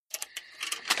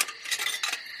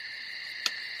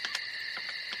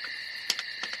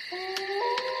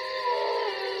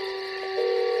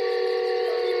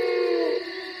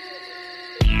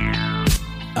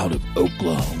out of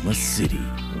Oklahoma City.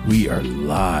 We are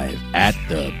live at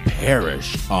the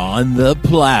Parish on the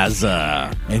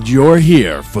Plaza. And you're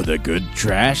here for the Good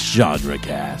Trash Genre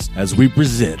Cast as we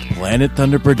present Planet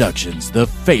Thunder Productions' The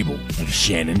Fable of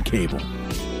Shannon Cable.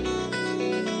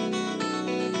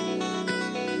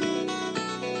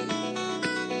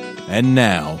 And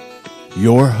now,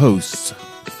 your hosts.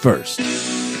 First,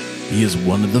 he is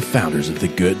one of the founders of the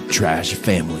Good Trash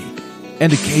family.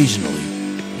 And occasionally,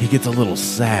 he gets a little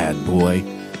sad boy.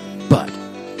 But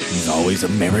he's always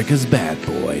America's bad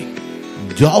boy.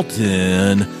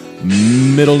 Dalton,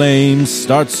 middle name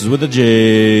starts with a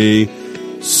J.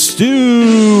 Stewart.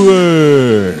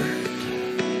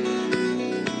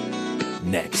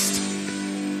 Next,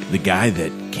 the guy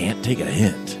that can't take a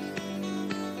hint.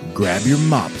 Grab your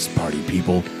mops, party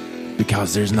people,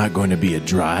 because there's not going to be a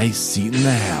dry seat in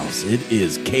the house. It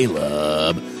is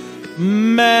Caleb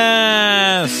Masters.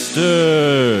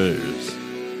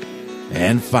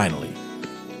 And finally,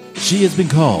 she has been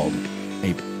called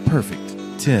a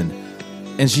perfect 10,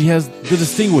 and she has the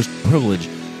distinguished privilege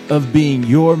of being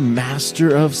your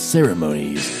master of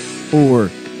ceremonies, or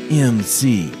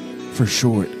MC for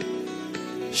short.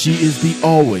 She is the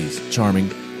always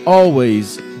charming,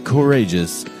 always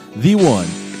courageous, the one,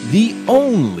 the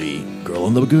only girl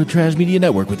on the Good Trash Media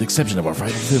Network, with the exception of our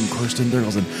final film, Kirsten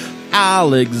Thurlson,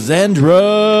 Alexandra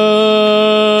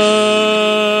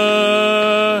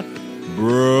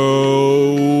Brohannon.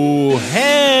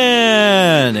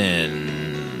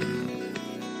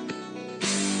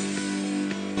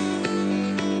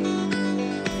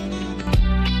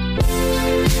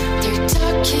 They're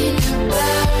talking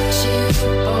about you,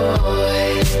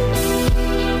 boy,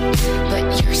 but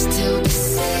you're still the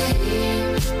same.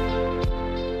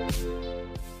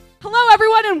 Hello,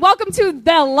 everyone, and welcome to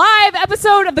the live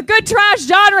episode of the Good Trash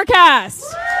Genre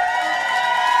Cast.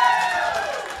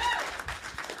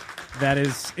 That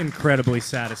is incredibly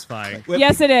satisfying.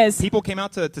 Yes, it is. People came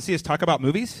out to see us talk about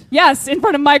movies? Yes, in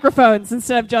front of microphones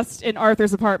instead of just in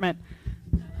Arthur's apartment.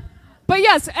 But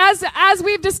yes, as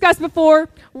we've discussed before,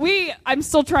 I'm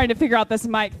still trying to figure out this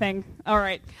mic thing. All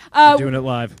right. Doing it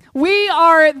live. We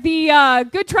are the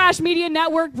Good Trash Media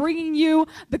Network, bringing you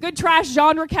the Good Trash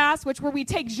Genre Cast, where we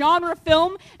take genre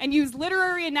film and use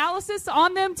literary analysis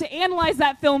on them to analyze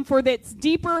that film for its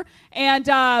deeper and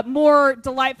more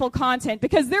delightful content,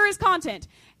 because there is content.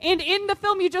 And in the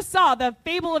film you just saw, The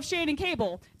Fable of Shannon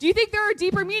Cable, do you think there are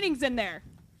deeper meanings in there?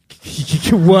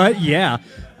 What? Yeah.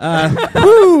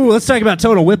 Let's talk about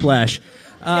total whiplash.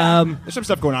 There's some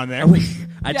stuff going on there.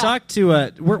 I talked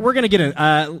to. We're going to get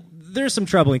in. There's some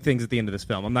troubling things at the end of this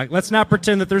film. Let's not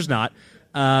pretend that there's not.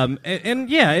 And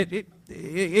yeah,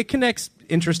 it connects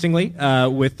interestingly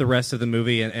with the rest of the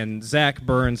movie. And Zach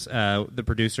Burns, the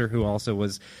producer, who also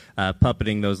was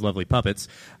puppeting those lovely puppets,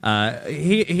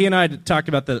 he and I talked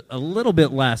about that a little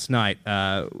bit last night.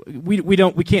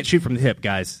 We can't shoot from the hip,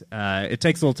 guys. It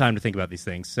takes a little time to think about these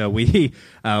things. So we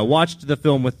watched the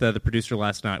film with the producer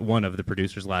last night, one of the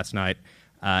producers last night.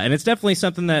 And it's definitely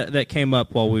something that came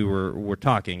up while we were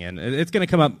talking, and it's going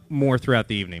to come up more throughout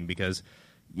the evening because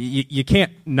you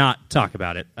can't not talk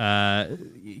about it.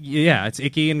 Yeah, it's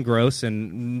icky and gross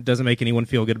and doesn't make anyone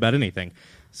feel good about anything.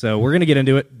 So we're going to get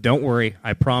into it. Don't worry.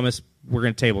 I promise we're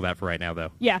going to table that for right now,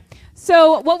 though. Yeah.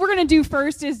 So what we're going to do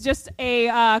first is just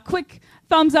a quick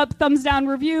thumbs up, thumbs down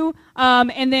review,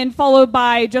 and then followed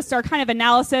by just our kind of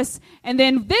analysis. And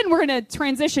then we're going to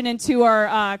transition into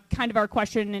our kind of our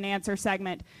question and answer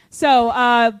segment.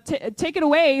 So take it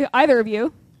away, either of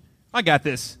you. I got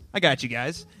this. I got you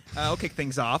guys. I'll kick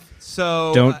things off.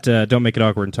 So Don't make it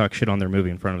awkward and talk shit on their movie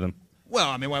in front of them. well,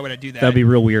 I mean, why would I do that? That'd be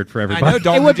real weird for everybody. I know,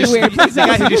 Dalton. It would be weird. The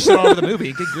guy who just saw the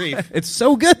movie. Good grief. It's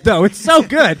so good, though. It's so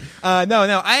good.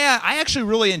 No. I actually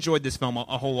really enjoyed this film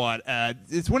a whole lot.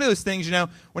 It's one of those things, you know,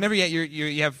 whenever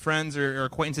you have friends or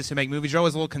acquaintances who make movies, you're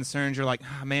always a little concerned. You're like,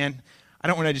 oh, man, I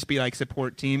don't want to just be like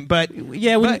support team. But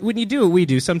yeah, when you do what we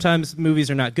do, sometimes movies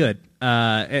are not good.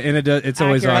 And it's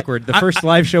always Accurate. awkward. The first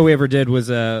live show we ever did was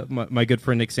my good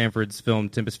friend Nick Sanford's film,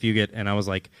 Tempest Fugit, and I was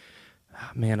like, oh,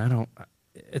 man,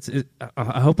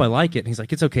 I hope I like it. And he's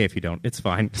like, it's okay if you don't. It's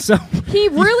fine. So He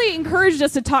really encouraged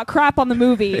us to talk crap on the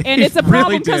movie, and He it's a problem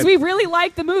really because did. we really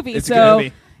like the movie. It's a so, good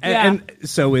movie. yeah. And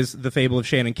so is The Fable of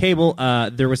Shannon Cable.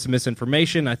 There was some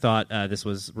misinformation. I thought this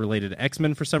was related to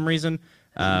X-Men for some reason.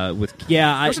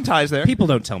 There's some ties there. People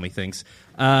don't tell me things.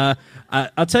 I'll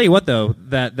tell you what, though,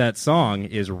 that song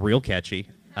is real catchy.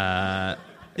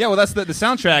 Yeah, well, that's the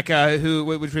soundtrack,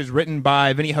 which was written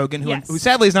by Vinnie Hogan, Yes. who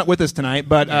sadly is not with us tonight,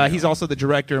 but he's also the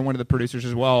director and one of the producers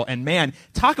as well. And man,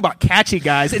 talk about catchy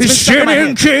guys! It's been stuck in my Shannon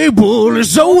head. Cable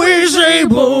is always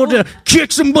able to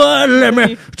kick some butt. Let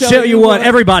me tell you what,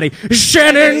 everybody.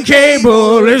 Shannon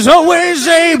Cable is always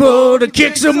able to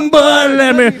kick some butt.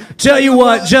 Let me tell you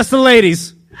what, just the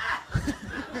ladies.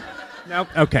 Nope.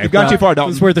 Okay. You've gone too far,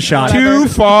 Dalton. It's worth a shot. Too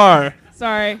far.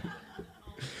 Sorry.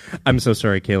 I'm so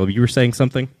sorry, Caleb. You were saying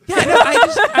something? Yeah, no,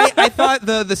 I thought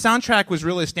the soundtrack was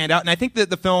really a standout, and I think that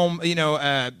the film,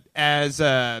 as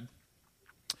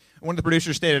one of the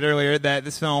producers stated earlier, that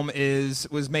this film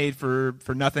was made for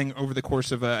nothing over the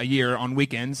course of a year on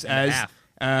weekends. And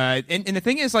the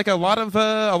thing is, like a lot of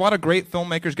great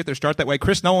filmmakers get their start that way.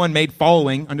 Chris Nolan made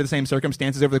Following under the same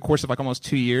circumstances over the course of like almost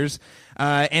 2 years,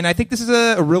 and I think this is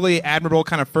a really admirable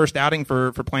kind of first outing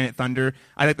for Planet Thunder.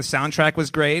 I think the soundtrack was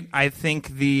great. I think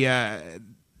the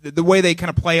way they kind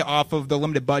of play off of the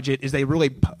limited budget is they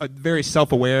really very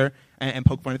self-aware and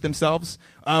poke fun at themselves,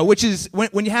 which is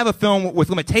when you have a film with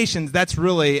limitations, that's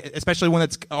really, especially one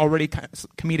that's already kind of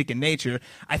comedic in nature,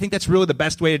 I think that's really the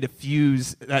best way to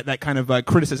diffuse that kind of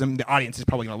criticism the audience is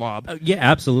probably going to lob. Yeah,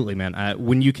 absolutely, man.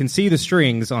 When you can see the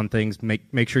strings on things,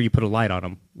 make sure you put a light on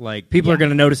them. Like, people are going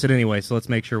to notice it anyway, so let's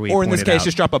make sure we Or in point this it case, out.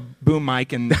 just drop a boom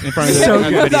mic in front of So the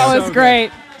good. video. That was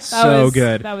great. So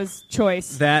good. That was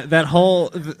choice. That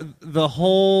whole the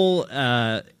whole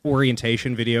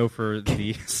orientation video for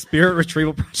the Spirit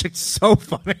Retrieval Project is so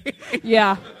funny.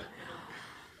 Yeah.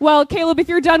 Well, Caleb, if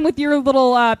you're done with your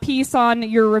little piece on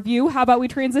your review, how about we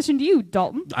transition to you,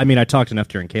 Dalton? I mean, I talked enough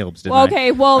during Caleb's, didn't Well, I?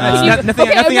 okay, well, can you, nothing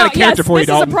out of character yes, for you, this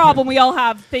Dalton. is a problem we all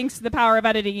have thanks to the power of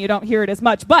editing. You don't hear it as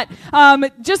much, but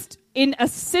just in a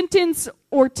sentence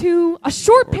or two, a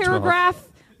short paragraph,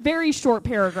 very short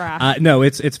paragraph. No,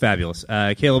 it's fabulous.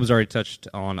 Caleb's already touched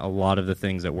on a lot of the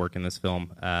things that work in this film.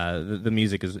 The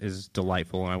music is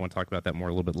delightful, and I want to talk about that more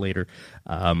a little bit later.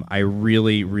 I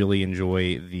really, really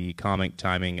enjoy the comic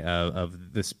timing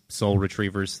of this Soul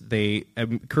Retrievers.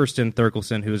 Kirsten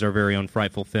Thurkelson, who is our very own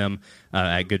Frightful Femme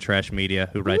at Good Trash Media,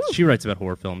 she writes about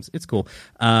horror films. It's cool.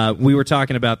 We were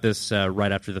talking about this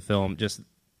right after the film, just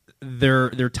their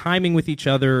timing with each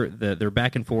other, their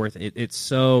back and forth, it's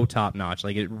so top notch.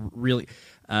 Like, it really,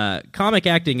 comic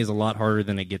acting is a lot harder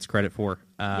than it gets credit for.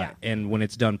 And when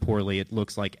it's done poorly, it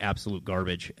looks like absolute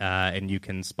garbage, and you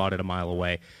can spot it a mile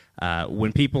away.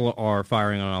 When people are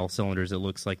firing on all cylinders, it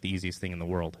looks like the easiest thing in the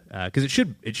world, because it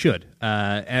should.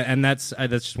 And that's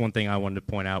just one thing I wanted to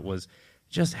point out was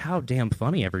just how damn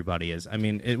funny everybody is. I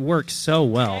mean, it works so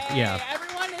well. Hey, yeah,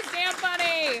 everyone is damn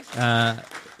funny.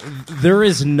 There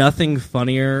is nothing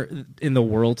funnier in the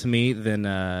world to me than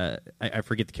I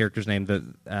forget the character's name,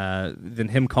 than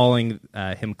him calling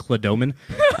him Cladoman.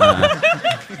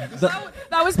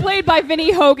 That was played by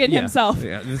Vinnie Hogan himself.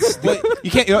 Yeah,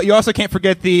 Well, you also can't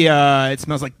forget the it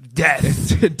smells like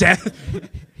death. death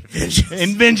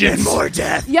and vengeance. more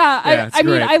death. Yeah, it's I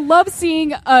mean, great. I love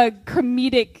seeing a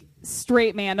comedic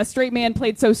straight man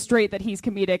played so straight that he's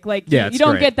comedic. Like, Yeah, you it's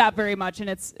don't great. get that very much, and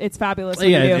it's fabulous.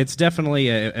 when Yeah, you do. it's definitely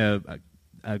a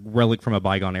relic from a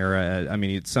bygone era. I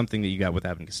mean, it's something that you got with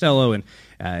Abbott and Costello, and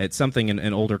it's something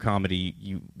in older comedy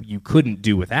you couldn't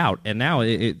do without. And now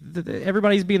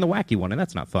everybody's being the wacky one, and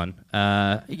that's not fun.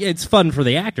 It's fun for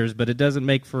the actors, but it doesn't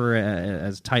make for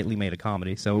as tightly made a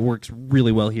comedy. So it works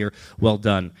really well here. Well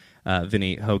done,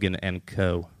 Vinnie Hogan and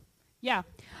co. Yeah.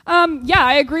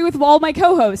 I agree with all my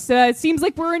co-hosts. It seems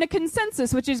like we're in a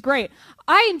consensus, which is great.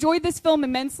 I enjoyed this film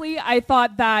immensely. I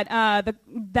thought that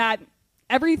that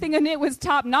everything in it was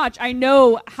top notch. I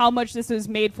know how much this was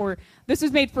made for. This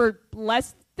was made for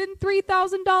less than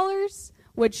 $3,000,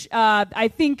 which I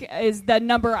think is the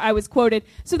number I was quoted.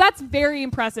 So that's very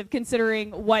impressive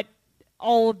considering what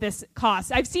all of this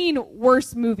costs. I've seen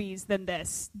worse movies than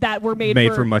this that were made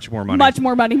for much more money. Much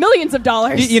more money. Millions of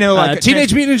dollars. Like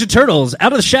Teenage Mutant Ninja Turtles,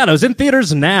 Out of the Shadows, in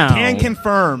theaters now. can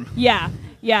confirm. Yeah.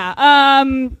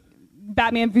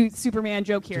 Batman v Superman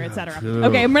joke here, etc.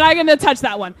 Okay, we're not going to touch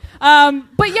that one.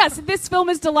 But yes, this film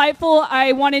is delightful.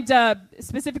 I wanted to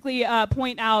specifically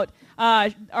point out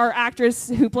our actress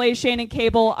who plays Shannon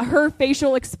Cable. Her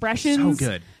facial expressions. So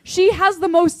good. She has the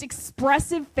most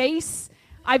expressive face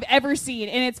I've ever seen,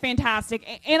 and it's fantastic.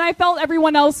 And I felt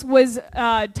everyone else was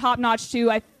top notch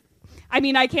too. I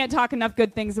mean, I can't talk enough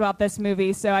good things about this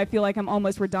movie, so I feel like I'm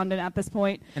almost redundant at this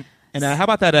point. And how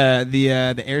about that? The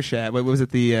air shaft. What was it?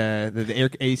 The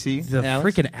air AC. The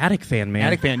Alex? freaking Attic fan, man.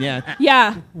 Attic fan. Yeah.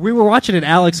 Yeah. We were watching it.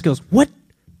 Alex goes, "What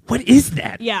is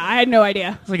that?" Yeah, I had no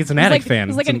idea. It's like it's an Attic fan.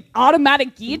 It's like an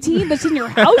automatic guillotine that's in your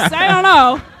house. I don't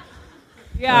know.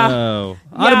 Yeah. Oh,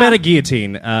 Yeah. automatic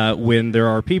guillotine. When there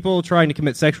are people trying to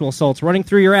commit sexual assaults running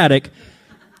through your attic,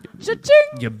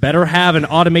 Cha-ching. you better have an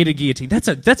automated guillotine.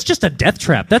 That's just a death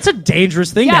trap. That's a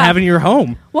dangerous thing to Yeah. have in your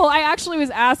home. Well, I actually was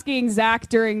asking Zach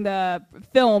during the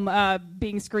film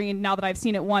being screened, now that I've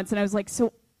seen it once, and I was like,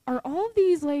 so are all of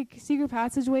these like secret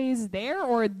passageways there,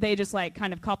 or are they just like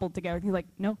kind of coupled together? And he's like,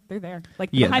 no, they're there. Like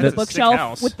Yeah, behind the that's a sick bookshelf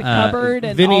house. with the cupboard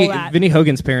and Vinny, all that. Vinny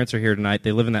Hogan's parents are here tonight.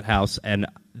 They live in that house, and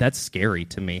that's scary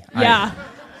to me. Yeah.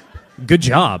 Good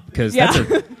job, because Yeah.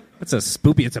 that's a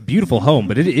spoopy. It's a beautiful home,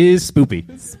 but it is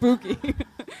spoopy. Spooky.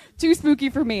 Too spooky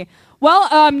for me.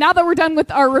 Well, now that we're done with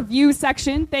our review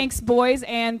section, thanks, boys,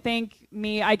 and thank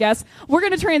me, I guess. We're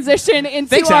going to transition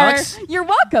into Thanks, our... Alex. You're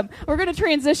welcome. We're going to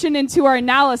transition into our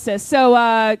analysis. So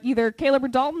either Caleb or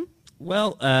Dalton?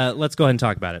 Well, let's go ahead and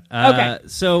talk about it. Okay.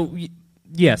 So,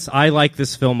 yes, I like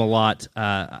this film a lot.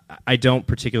 I don't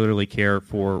particularly care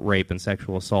for rape and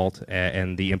sexual assault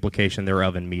and the implication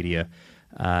thereof in media.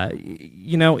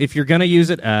 If you're going to use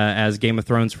it, as Game of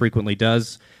Thrones frequently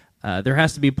does, there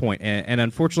has to be a point. And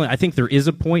unfortunately, I think there is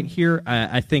a point here.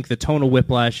 I think the tonal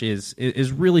whiplash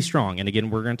is really strong. And again,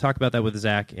 we're going to talk about that with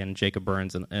Zach and Jacob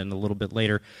Burns in a little bit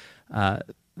later.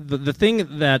 The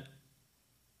thing that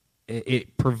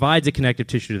it provides a connective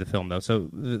tissue to the film, though. So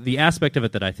the aspect of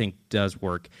it that I think does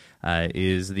work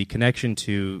is the connection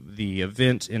to the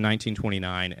event in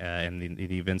 1929 and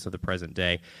the events of the present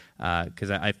day. Because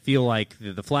I feel like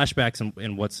the flashbacks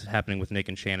and what's happening with Nick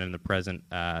and Shannon in the present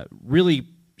really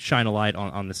shine a light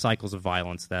on the cycles of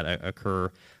violence that occur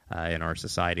in our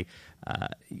society.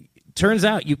 Turns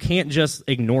out you can't just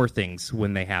ignore things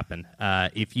when they happen.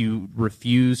 If you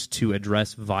refuse to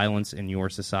address violence in your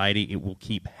society, it will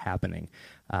keep happening.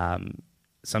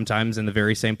 Sometimes in the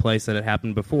very same place that it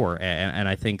happened before. And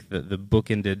I think that the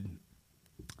bookended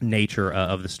nature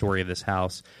of the story of this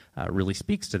house really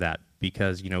speaks to that,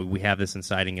 because we have this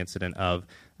inciting incident of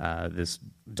this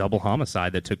double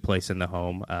homicide that took place in the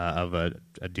home of a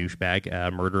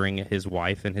douchebag murdering his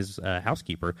wife and his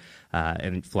housekeeper.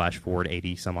 And flash forward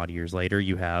 80 some odd years later,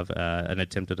 you have an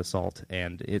attempted assault,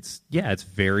 and it's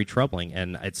very troubling,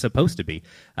 and it's supposed to be.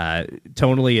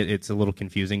 Tonally, it's a little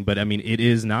confusing, but I mean, it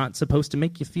is not supposed to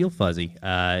make you feel fuzzy.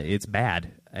 It's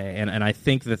bad. And I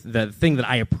think the thing that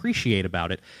I appreciate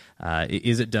about it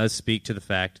is it does speak to the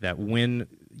fact that when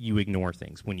you ignore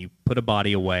things, when you put a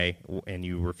body away and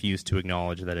you refuse to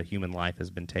acknowledge that a human life has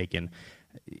been taken,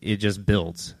 it just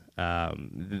builds.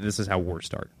 This is how wars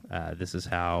start. This is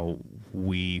how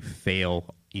we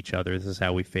fail each other. This is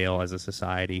how we fail as a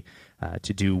society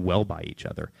to do well by each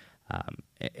other.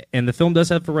 And the film does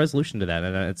have a resolution to that,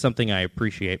 and it's something I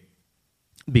appreciate,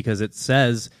 because it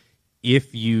says,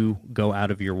 if you go out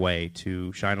of your way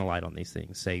to shine a light on these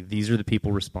things, say these are the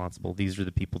people responsible, these are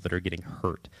the people that are getting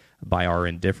hurt by our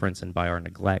indifference and by our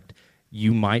neglect,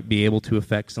 you might be able to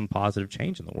affect some positive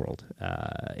change in the world.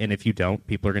 And if you don't,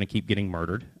 people are going to keep getting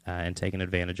murdered and taken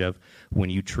advantage of.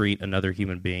 When you treat another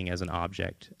human being as an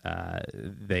object,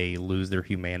 they lose their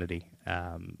humanity,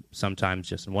 sometimes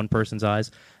just in one person's eyes,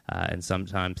 and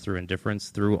sometimes through indifference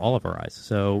through all of our eyes.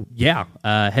 So,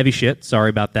 heavy shit.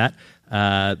 Sorry about that.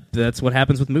 That's what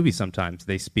happens with movies sometimes.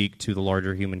 They speak to the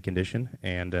larger human condition,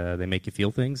 and they make you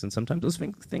feel things, and sometimes those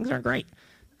things aren't great.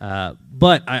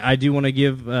 But I do want to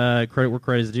give credit where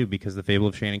credit is due, because The Fable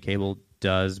of Shannon Cable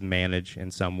does manage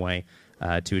in some way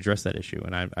to address that issue,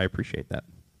 and I appreciate that.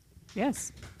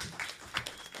 Yes.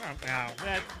 Now,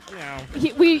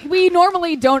 We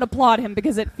normally don't applaud him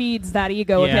because it feeds that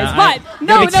ego of Yeah, his. But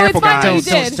Gotta be it's careful, fine that you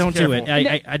guys. did. Don't do it.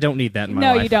 Careful. I don't need that in my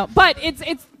No, life. you don't. But it's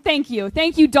thank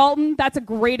you, Dalton. That's a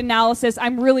great analysis.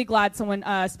 I'm really glad someone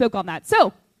spoke on that.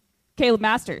 So, Caleb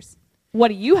Masters, what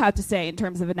do you have to say in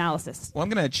terms of analysis? Well, I'm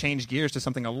going to change gears to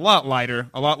something a lot lighter,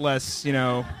 a lot less,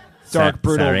 dark,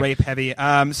 brutal, Sorry. rape heavy.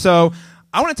 So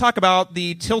I want to talk about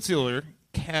the titular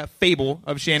fable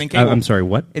of Shannon Cable. I'm sorry,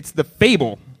 what? It's the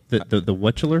fable The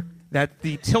whatchular? that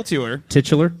the titular,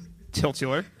 Titular?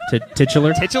 titular,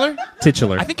 Titular? titular.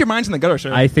 Titular. I think your mind's in the gutter,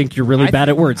 sir. I think you're really bad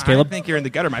at words, Caleb. I think you're in the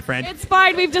gutter, my friend. It's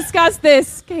fine. We've discussed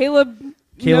this. Caleb's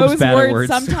knows bad at words, words.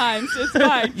 sometimes. It's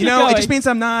fine. It Keep just going. means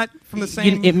I'm not from the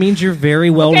same. It means you're very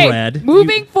well Okay, read.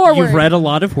 moving forward. You've read a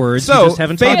lot of words. So, you just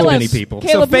haven't talked to Fables. many people.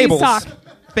 Caleb, so fables, please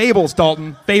talk. fables,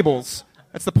 Dalton, fables.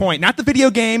 That's the point. Not the video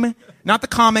game, not the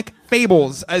comic.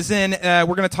 Fables, as in we're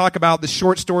going to talk about the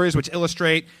short stories which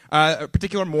illustrate a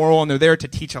particular moral, and they're there to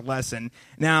teach a lesson.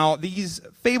 Now, these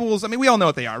fables, I mean, we all know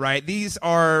what they are, right? These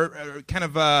are kind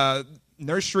of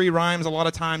nursery rhymes. A lot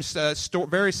of times,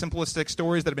 very simplistic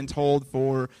stories that have been told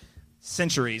for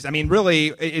centuries. I mean,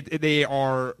 really, they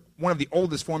are one of the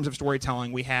oldest forms of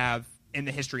storytelling we have in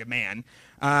the history of man.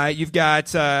 You've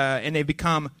got, and they've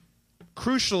become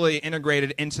crucially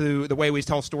integrated into the way we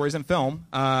tell stories in film,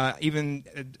 even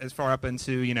as far up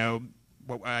into,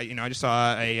 I just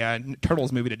saw a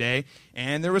Turtles movie today,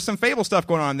 and there was some Fable stuff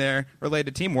going on there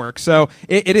related to teamwork. So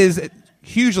it is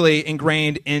hugely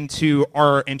ingrained into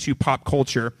pop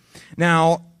culture.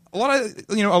 Now, a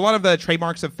lot of the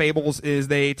trademarks of Fables is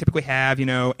they typically have,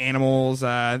 animals.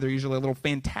 They're usually a little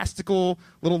fantastical,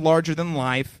 a little larger than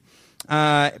life,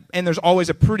 and there's always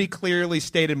a pretty clearly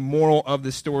stated moral of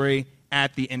the story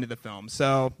at the end of the film.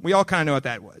 So we all kind of know what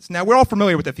that was. Now, we're all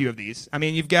familiar with a few of these. I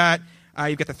mean, you've got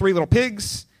the Three Little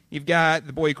Pigs, you've got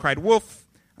The Boy Who Cried Wolf,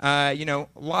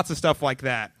 lots of stuff like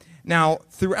that. Now,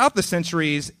 throughout the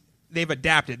centuries, they've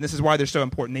adapted, and this is why they're so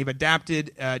important. They've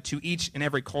adapted to each and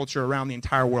every culture around the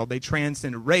entire world. They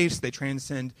transcend race, they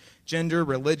transcend gender,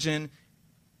 religion,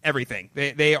 everything.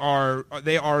 They are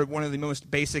one of the most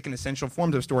basic and essential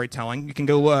forms of storytelling. You can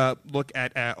go look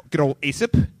at good old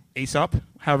Aesop.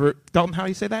 However, Dalton, how do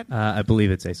you say that? I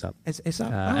believe it's Aesop. It's Aesop?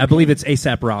 Okay. Okay. I believe it's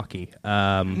ASAP Rocky.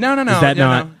 No. Is that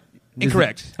not? No.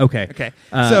 Incorrect. Okay. Okay.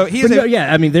 So he's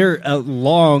I mean, they're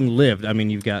long-lived. I mean,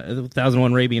 you've got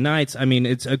 1001 Arabian Nights. I mean,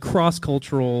 it's a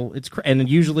cross-cultural. And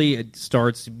usually it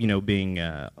starts, being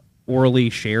orally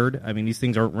shared. I mean, these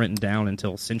things aren't written down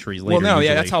until centuries later. Well, no,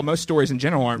 usually. that's how most stories in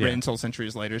general aren't written until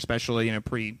centuries later, especially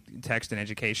pre-text and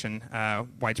education,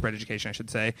 widespread education, I should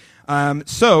say.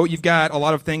 So you've got a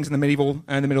lot of things in the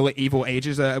medieval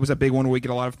ages. It was a big one where we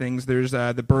get a lot of things. There's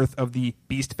the birth of the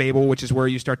beast fable, which is where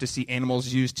you start to see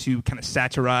animals used to kind of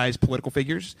satirize political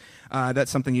figures.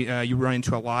 That's something you run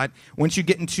into a lot. Once you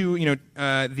get into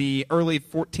the early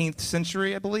 14th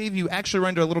century, I believe, you actually run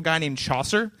into a little guy named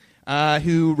Chaucer,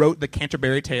 who wrote the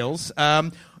Canterbury Tales.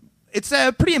 It's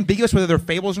pretty ambiguous whether they're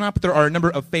fables or not, but there are a number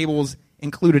of fables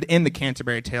included in the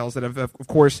Canterbury Tales that have, of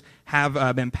course,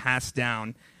 been passed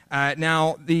down.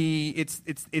 Now, it's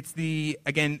the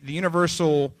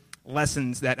universal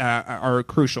lessons that are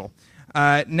crucial.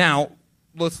 Now,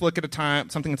 let's look at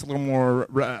something that's a little more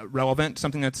relevant,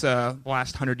 something that's the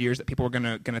last 100 years that people are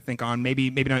gonna think on. Maybe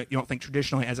not, you don't think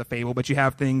traditionally as a fable, but you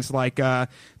have things like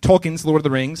Tolkien's Lord of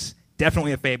the Rings.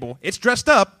 Definitely a fable. It's dressed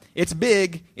up, it's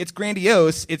big, it's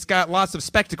grandiose, it's got lots of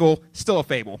spectacle, still a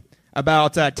fable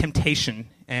about temptation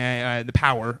and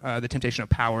the temptation of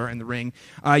power and the ring.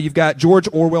 You've got George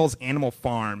Orwell's Animal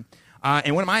Farm.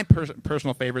 And one of my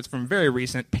personal favorites from very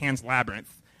recent, Pan's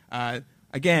Labyrinth.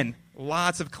 Again,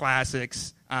 lots of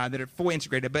classics that are fully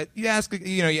integrated. But you ask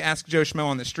Joe Schmo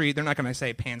on the street, they're not going to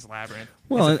say Pan's Labyrinth.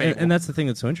 Well, and that's the thing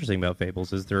that's so interesting about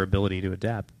fables is their ability to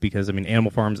adapt. Because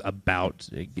Animal Farm's about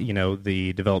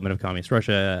the development of communist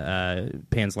Russia.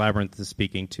 Pan's Labyrinth is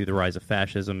speaking to the rise of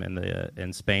fascism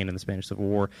in Spain and the Spanish Civil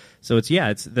War. So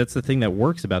that's the thing that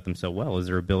works about them so well is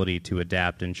their ability to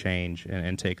adapt and change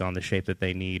and take on the shape that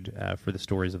they need for the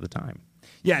stories of the time.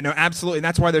 Yeah, no, absolutely, and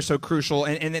that's why they're so crucial.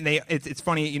 And then it's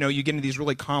funny, you get into these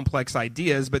really complex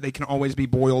ideas, but they can always be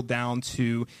boiled down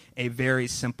to a very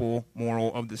simple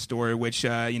moral of the story, which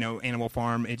Animal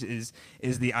Farm is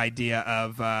the idea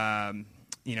of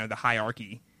the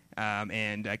hierarchy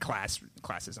and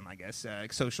classism, I guess,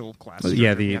 social classism.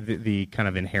 Yeah, the kind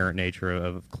of inherent nature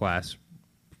of class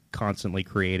constantly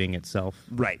creating itself.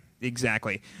 Right.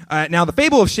 Exactly. Now, the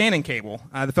Fable of Shannon Cable,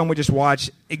 the film we just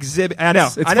watched, exhibit. I know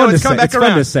it's coming back around.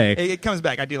 Fun to say. It comes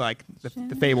back. I do like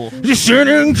the Fable. The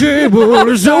Shannon Cable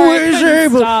is always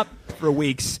able. Stop. For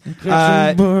weeks.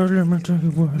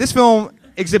 This film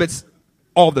exhibits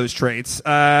all of those traits.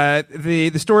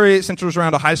 The story centers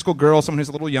around a high school girl, someone who's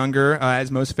a little younger, as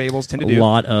most fables tend to do. A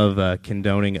lot of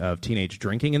condoning of teenage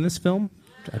drinking in this film.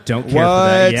 I don't care for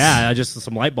that. Yeah, just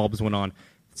some light bulbs went on.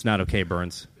 It's not okay,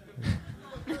 Burns.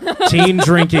 Teen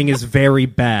drinking is very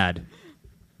bad.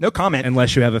 No comment.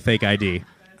 Unless you have a fake ID.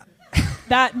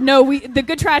 The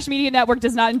Good Trash Media Network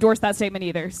does not endorse that statement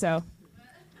either. So,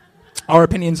 our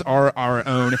opinions are our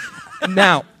own.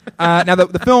 Now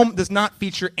the film does not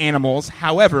feature animals.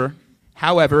 However,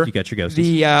 you got your ghosties.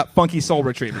 The funky soul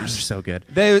retrievers. They're so good.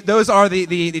 Those are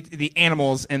the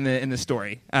animals in the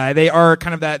story. They are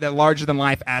kind of that larger than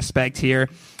life aspect here,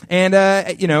 and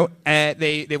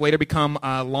they later become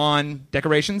lawn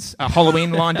decorations,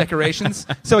 Halloween lawn decorations.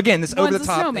 So again, this over the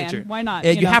top nature. Why not?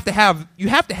 You have to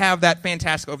have that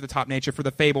fantastic over the top nature for the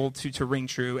fable to ring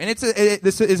true. And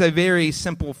this is a very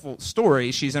simple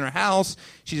story. She's in her house.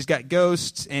 She's got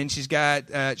ghosts, and she's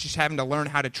having to learn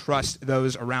how to trust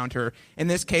those around her. In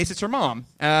this case, it's her mom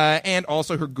and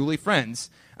also her ghouly friends.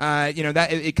 That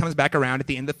it comes back around at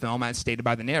the end of the film, as stated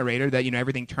by the narrator, that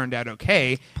everything turned out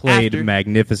okay. Played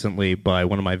magnificently by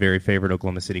one of my very favorite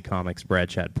Oklahoma City comics, Brad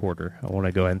Chad Porter. I want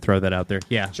to go ahead and throw that out there.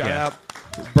 Yeah, Shout out.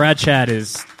 Brad Chad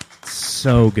is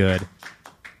so good.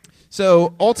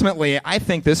 So ultimately, I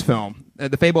think this film,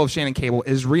 The Fable of Shannon Cable,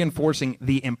 is reinforcing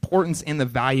the importance and the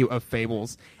value of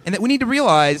fables, and that we need to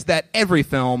realize that every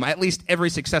film, at least every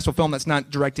successful film that's not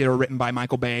directed or written by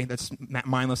Michael Bay, that's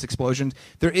mindless explosions,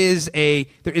 there is a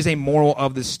moral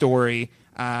of the story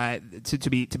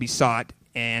to be sought.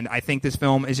 And I think this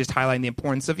film is just highlighting the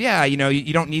importance of,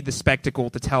 you don't need the spectacle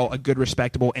to tell a good,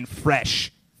 respectable, and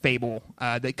fresh fable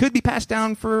that could be passed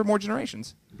down for more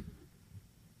generations.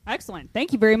 Excellent.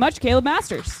 Thank you very much, Caleb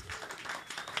Masters.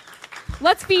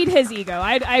 Let's feed his ego.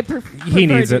 I prefer He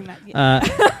needs it. doing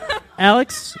that.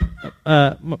 Alex,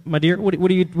 my dear, what are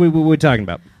we talking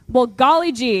about? Well,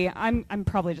 golly gee, I'm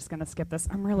probably just going to skip this.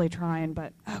 I'm really trying,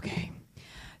 but okay.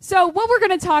 So what we're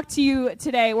going to talk to you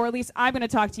today, or at least I'm going to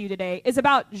talk to you today, is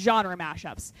about genre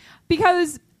mashups.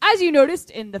 Because as you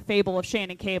noticed in The Fable of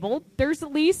Shannon Cable, there's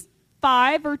at least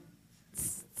 5 or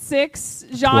 6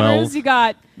 genres. 12. You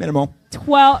got Minimal.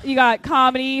 12. You got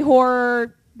comedy,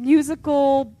 horror,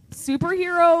 musical,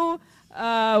 superhero.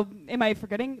 Am I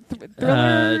forgetting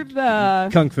thriller?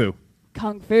 Kung Fu.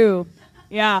 Kung Fu.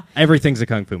 Yeah, Everything's a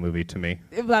Kung Fu movie to me.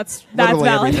 that's Literally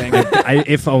valid. everything.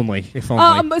 If only.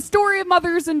 A story of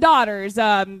mothers and daughters,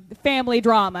 family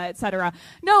drama, etc.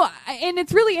 No, and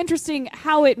it's really interesting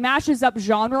how it mashes up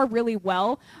genre really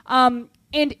well. And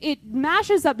it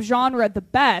mashes up genre the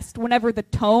best whenever the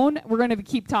tone, we're going to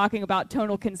keep talking about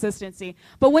tonal consistency,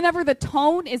 but whenever the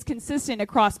tone is consistent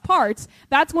across parts,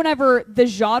 that's whenever the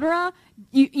genre,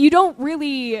 you don't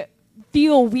really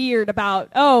feel weird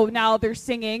about, now they're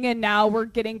singing and now we're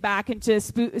getting back into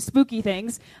spooky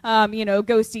things,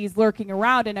 ghosties lurking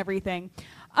around and everything.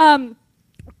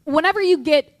 Whenever you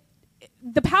get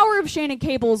the power of Shannon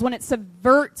Cable is when it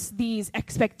subverts these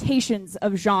expectations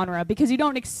of genre, because you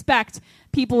don't expect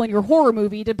people in your horror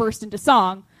movie to burst into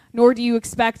song, nor do you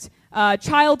expect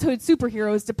childhood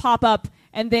superheroes to pop up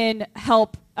and then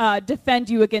help defend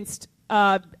you against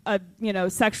a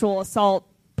sexual assault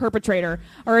perpetrator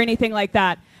or anything like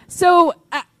that. So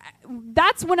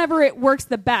that's whenever it works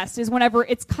the best, is whenever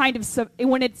it's kind of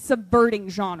when it's subverting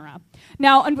genre.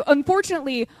 Now,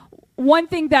 unfortunately, one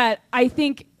thing that I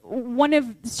think one of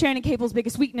Shannon Cable's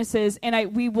biggest weaknesses,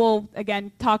 and we will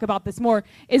again talk about this more,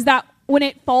 is that when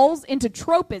it falls into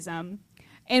tropism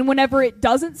and whenever it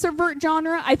doesn't subvert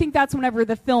genre, I think that's whenever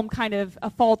the film kind of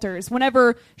falters.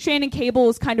 Whenever Shannon Cable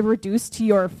is kind of reduced to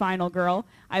your final girl.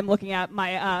 I'm looking at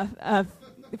my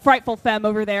frightful femme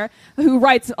over there who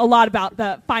writes a lot about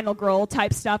the final girl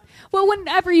type stuff. Well,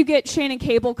 whenever you get Shannon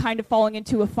Cable kind of falling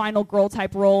into a final girl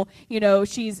type role,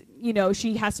 she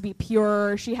has to be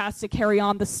pure, she has to carry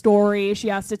on the story, she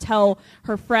has to tell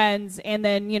her friends, and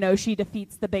then, she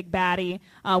defeats the big baddie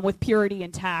with purity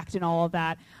intact and all of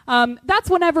that. That's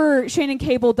whenever Shannon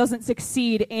Cable doesn't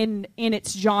succeed in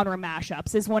its genre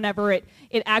mashups, is whenever it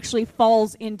actually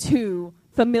falls into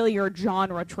familiar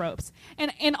genre tropes.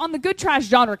 And on the Good Trash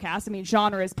Genre Cast,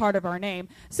 genre is part of our name,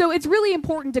 so it's really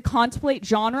important to contemplate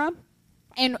genre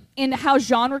and how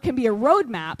genre can be a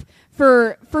roadmap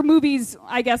for movies,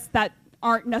 I guess, that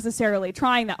aren't necessarily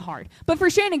trying that hard. But for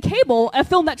Shannon Cable, a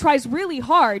film that tries really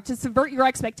hard to subvert your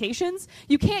expectations,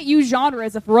 you can't use genre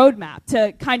as a roadmap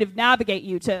to kind of navigate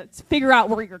you to figure out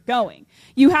where you're going.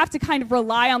 You have to kind of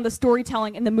rely on the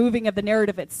storytelling and the moving of the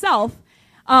narrative itself.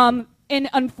 And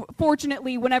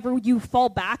unfortunately, whenever you fall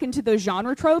back into those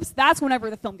genre tropes, that's whenever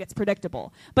the film gets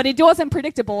predictable. But it wasn't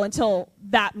predictable until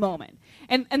that moment.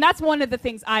 And that's one of the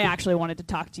things I actually wanted to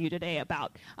talk to you today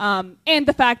about. And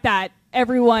the fact that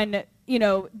everyone,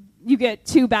 you get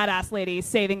 2 badass ladies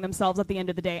saving themselves at the end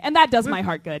of the day. And that does my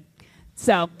heart good.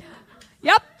 So,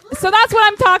 yep. So that's what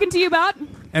I'm talking to you about.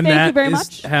 And Thank you very is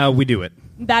much. how we do it.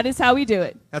 That is how we do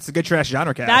it. That's the Good Trash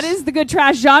Genre Cast. That is the Good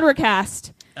Trash Genre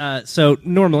Cast. So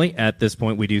normally at this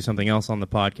point we do something else on the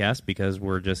podcast because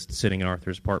we're just sitting in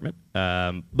Arthur's apartment.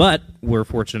 But we're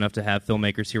fortunate enough to have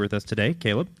filmmakers here with us today.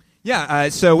 Caleb? Yeah,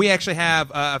 so we actually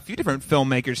have a few different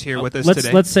filmmakers here with us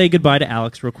today. Let's say goodbye to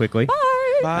Alex real quickly.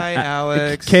 Bye,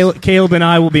 Alex. Caleb and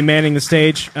I will be manning the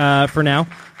stage for now.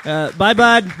 Bye,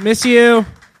 bud. Miss you.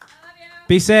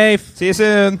 Be safe. See you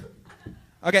soon.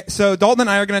 Okay, so Dalton and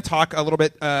I are going to talk a little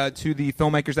bit to the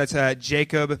filmmakers. That's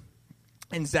Jacob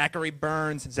and Zachary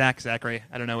Burns. Zachary.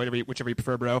 I don't know, whichever you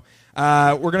prefer, bro.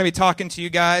 We're going to be talking to you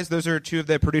guys. Those are 2 of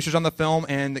the producers on the film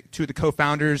and 2 of the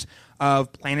co-founders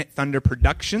of Planet Thunder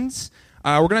Productions.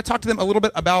 We're going to talk to them a little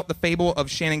bit about The Fable of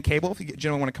Shannon Cable, if you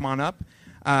gentlemen want to come on up.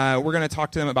 We're going to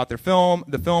talk to them about the film,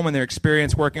 and their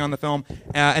experience working on the film.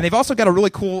 And they've also got a really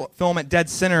cool film at Dead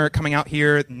Center coming out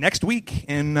here next week,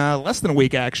 in less than a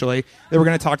week, actually, that we're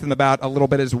going to talk to them about a little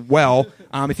bit as well.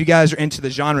 If you guys are into the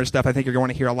genre stuff, I think you're going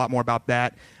to hear a lot more about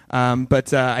that.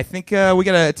 But I think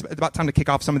it's about time to kick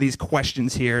off some of these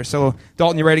questions here. So,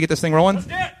 Dalton, you ready to get this thing rolling? Let's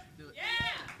do it.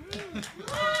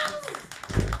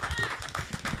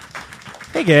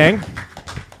 Hey, gang.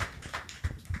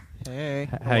 Hey.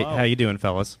 How you doing,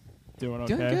 fellas? Doing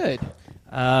okay.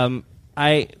 Doing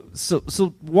good.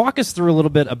 So walk us through a little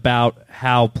bit about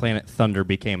how Planet Thunder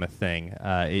became a thing,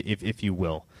 if you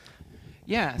will.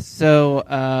 Yeah,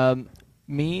 so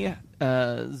me,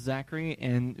 Zachary,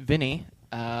 and Vinny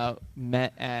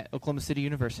met at Oklahoma City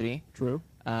University. True.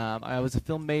 I was a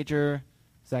film major.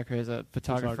 Zachary is a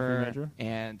photographer. Photography major.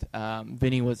 And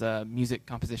Vinny was a music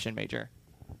composition major.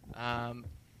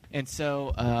 And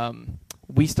so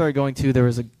we started going to, there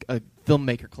was a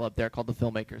filmmaker club there called the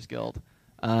Filmmakers Guild.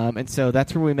 And so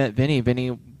that's where we met Vinny.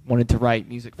 Vinny wanted to write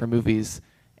music for movies,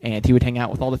 and he would hang out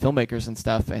with all the filmmakers and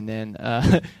stuff. And then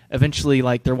eventually,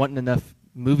 like, there wasn't enough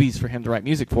movies for him to write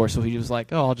music for, so he was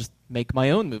like, oh, I'll just make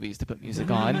my own movies to put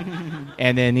music on.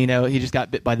 And then, he just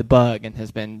got bit by the bug and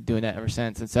has been doing that ever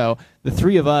since. And so the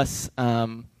three of us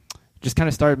just kind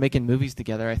of started making movies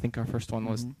together. I think our first one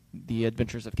was The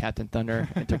Adventures of Captain Thunder,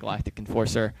 Intergalactic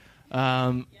Enforcer. You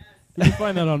can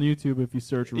find that on YouTube if you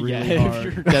search really hard.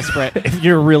 If you're desperate. If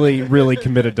you're really, really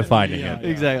committed to finding it.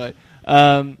 Exactly.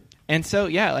 And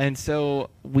so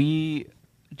we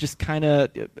just kind of,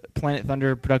 Planet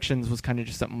Thunder Productions was kind of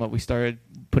just something that we started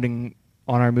putting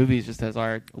on our movies just as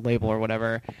our label or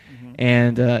whatever.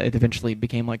 And it eventually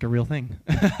became like a real thing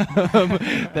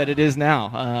that it is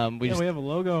now. We have a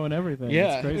logo and everything.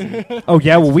 Yeah. It's crazy. Oh,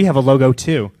 yeah, well, we have a logo,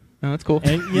 too. Oh, that's cool.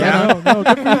 No, good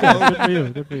for you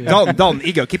guys. Good for you. Dalton,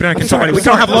 ego, keep it under control. We can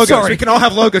all have logos. We can all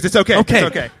have logos. It's okay. Okay. It's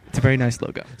okay. It's a very nice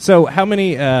logo. So, how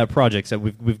many projects?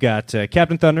 We've got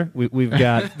Captain Thunder. We've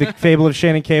got The Fable of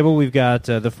Shannon Cable. We've got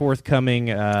the forthcoming.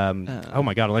 Oh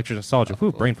my God, Electric Nostalgia.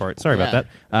 Whew, brain fart. Sorry about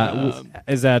that.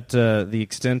 Is that the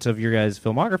extent of your guys'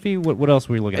 filmography? What else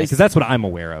were we looking at? Because that's what I'm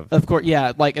aware of. Of course,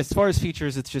 yeah. Like, as far as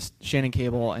features, it's just Shannon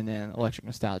Cable and then Electric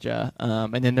Nostalgia.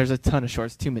 And then there's a ton of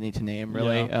shorts. Too many to name,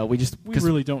 really. Yeah. We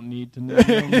really don't need to know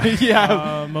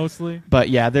them, mostly. But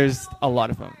yeah, there's a lot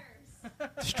of them.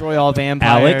 Destroy All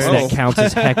Vampires. Alex, that counts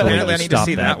as heckling. Apparently, I need to Stop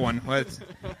see that one. What?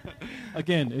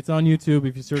 Again, it's on YouTube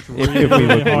if you search really, If we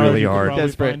look hard. really you can hard. probably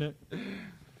Desperate. find it.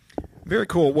 Very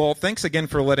cool. Well, thanks again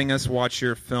for letting us watch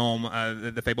your film,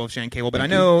 The Fable of Shannon Cable. But I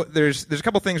know there's a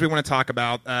couple things we want to talk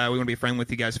about. We want to be friendly with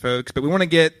you guys, folks. But we want to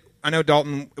get. I know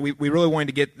Dalton. We really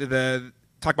wanted to get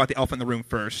talk about the elephant in the room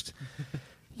first.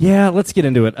 Yeah, let's get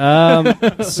into it.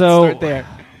 So, Start there.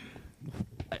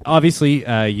 Obviously,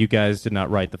 you guys did not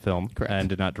write the film. Correct. And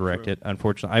did not direct it.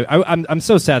 Unfortunately, I'm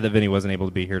so sad that Vinny wasn't able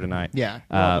to be here tonight. Yeah.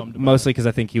 Mostly because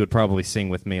I think he would probably sing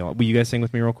with me. Will you guys sing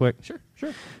with me real quick?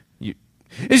 Sure.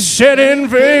 Shannon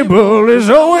Fable is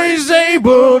always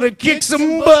able to kick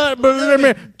some butt, but let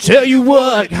me tell you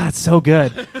what. God, it's so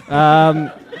good.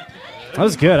 That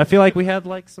was good. I feel like we had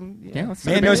like some. Yeah.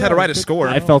 Man knows how to write a score.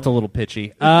 I felt a little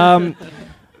pitchy.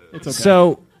 It's okay.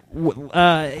 So,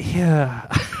 yeah,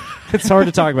 it's hard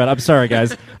to talk about. I'm sorry,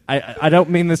 guys. I don't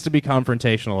mean this to be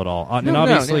confrontational at all. And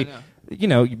obviously,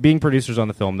 being producers on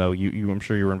the film, though, I'm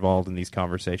sure you were involved in these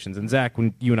conversations. And Zach,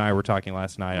 when you and I were talking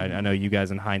last night, I know you guys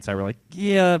in hindsight were like,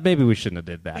 yeah, maybe we shouldn't have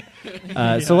did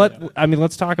that. So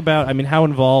let's talk about, how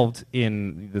involved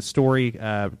in the story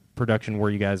production were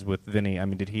you guys with Vinny?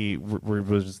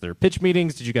 Was there pitch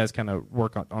meetings? Did you guys kind of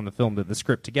work on the film, the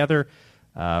script together?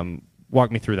 Walk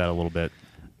me through that a little bit.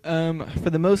 For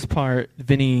the most part,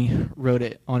 Vinny wrote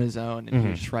it on his own, and he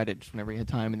would just write it just whenever he had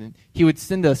time. And then he would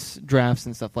send us drafts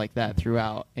and stuff like that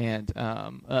throughout. And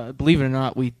believe it or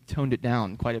not, we toned it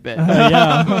down quite a bit.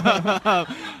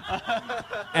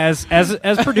 As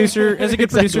producer, as a good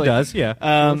producer does,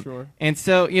 yeah. Sure. And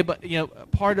so,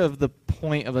 part of the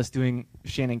point of us doing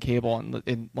Shannon Cable,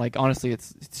 and like honestly,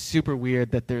 it's super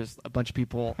weird that there's a bunch of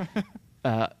people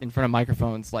in front of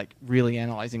microphones, like really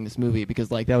analyzing this movie,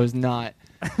 because like that was not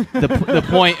the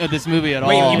point of this movie at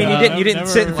Wait, all. you mean you didn't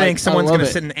sit and think someone's going to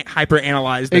sit and hyper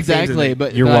analyze the Exactly, things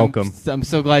but welcome. I'm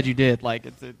so glad you did. Like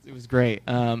it was great.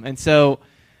 And so,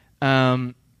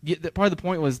 part of the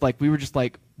point was like we were just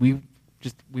like we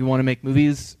want to make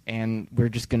movies, and we're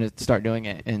just going to start doing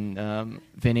it. And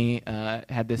Vinny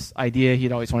had this idea.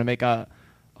 He'd always want to make a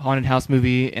haunted house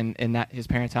movie in his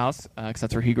parents' house, because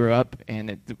that's where he grew up, and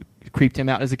it creeped him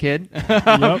out as a kid.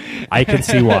 Yep. I can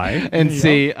see why.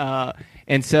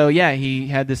 And so he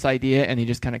had this idea, and he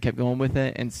just kind of kept going with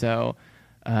it. And so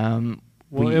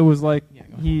Well, we- it was like Yeah,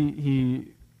 go ahead.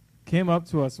 he came up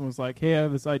to us and was like, "Hey, I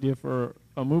have this idea for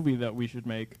a movie that we should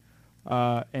make,"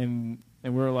 and we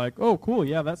were like, "Oh, cool,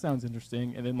 yeah, that sounds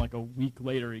interesting." And then like a week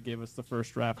later, he gave us the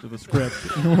first draft of the script,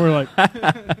 and we're like,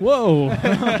 "Whoa!"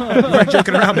 You weren't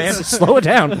joking around, man. Slow it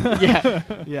down. yeah,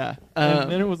 yeah.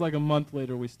 And then it was like a month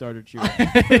later we started shooting.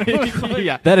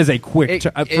 yeah. That is a quick. It-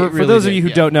 for it for really those of did, you who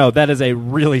yeah. don't know, that is a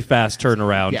really fast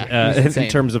turnaround Yeah, it was in insane.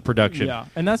 terms of production. Yeah,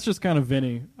 and that's just kind of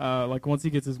Vinny. Like once he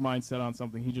gets his mind set on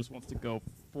something, he just wants to go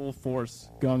full force,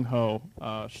 gung ho,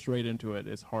 straight into it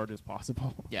as hard as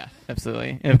possible. Yeah,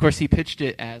 absolutely. And of course, he pitched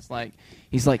it as like,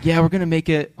 he's like, yeah, we're gonna make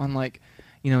it on like,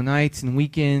 nights and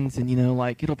weekends, and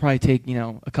like it'll probably take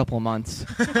a couple of months.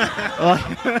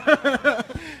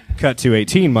 Cut to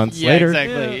 18 months Yeah, later.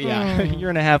 exactly. Yeah, a year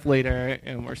and a half later,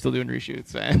 and we're still doing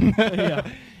reshoots. And Yeah.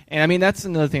 and I mean, that's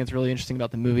another thing that's really interesting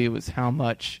about the movie was how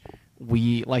much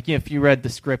we like. If you read the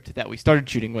script that we started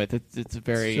shooting with, it's a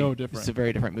very So different. It's a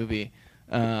very different movie.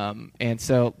 And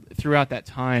so throughout that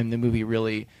time, the movie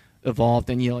really evolved.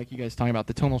 And like you guys talking about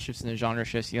the tonal shifts and the genre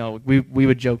shifts. We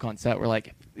would joke on set. We're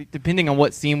like, depending on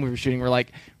what scene we were shooting, we're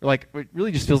like it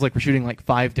really just feels like we're shooting like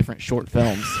 5 different short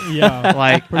films. Yeah,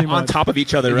 Like pretty On much. top of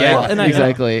each other, right? Yeah, and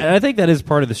exactly. And I think that is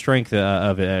part of the strength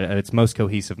of it at its most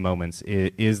cohesive moments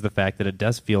is the fact that it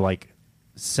does feel like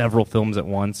several films at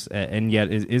once, and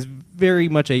yet is very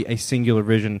much a singular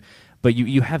vision. But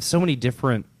you have so many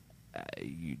different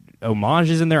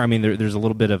homages in there. I mean, there's a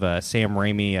little bit of a Sam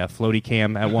Raimi floaty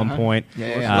cam at one point.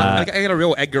 Yeah. Like, I got a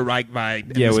real Edgar Wright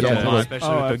vibe. in Yeah, this with film a lot. especially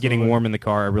Oh, with the getting absolutely. warm in the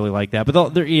car, I really like that.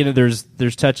 But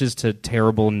there's touches to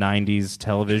terrible '90s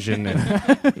television,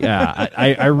 and yeah,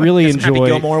 I really Some Happy enjoy.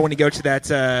 Gilmore when you go to that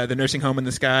the nursing home in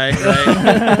the sky.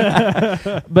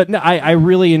 Right? But no, I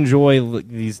really enjoy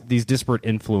these disparate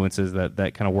influences that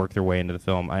kind of work their way into the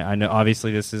film. I know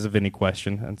obviously this is a Vinny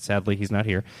question, and sadly he's not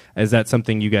here. Is that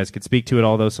something you guys could speak to at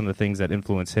all? Though some of the things that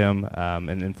influence him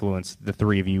and influence the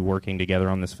three of you working together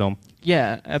on this film.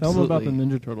 Yeah, Tell them absolutely. about the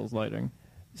Ninja Turtles lighting.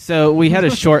 So we had a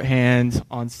shorthand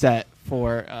on set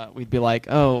for we'd be like,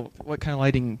 "Oh, what kind of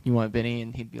lighting you want, Vinny?"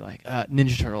 And he'd be like,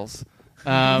 "Ninja Turtles,"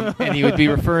 and he would be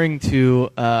referring to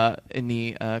in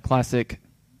the classic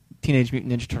Teenage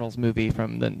Mutant Ninja Turtles movie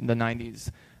from the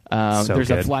 '90s. So There's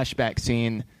good. a flashback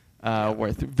scene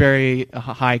with very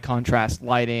high contrast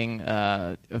lighting,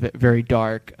 very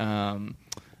dark,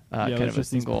 Yeah, kind there's of a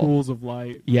just these single. pools of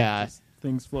light. Yeah. just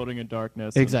things floating in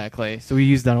darkness. and- Exactly. So we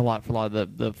used that a lot for a lot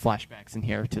of the flashbacks in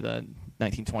here to the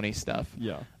 1920s stuff.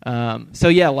 Yeah. So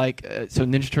yeah, so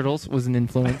Ninja Turtles was an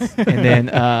influence, and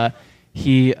then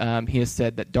he has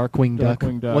said that Darkwing Duck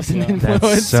Darkwing Duck, was an yeah. influence.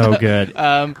 That's so good.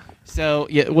 So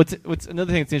yeah, what's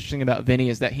another thing that's interesting about Vinny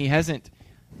is that he hasn't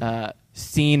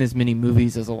seen as many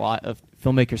movies as a lot of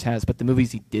filmmakers has, but the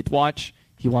movies he did watch,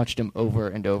 he watched them over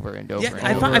and over and over. Yeah, and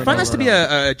I over find, and I find this over to be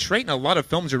and over. a trait in a lot of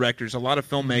film directors, a lot of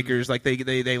filmmakers. Like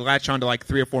they latch on to like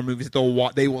 3 or 4 movies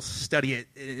that they will study it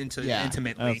Yeah,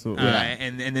 intimately, absolutely. Yeah.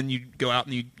 and then you go out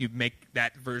and you make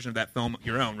that version of that film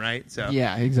your own, right? So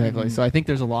Yeah, exactly. Mm-hmm. So I think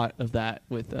there's a lot of that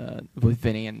with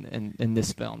Vinny and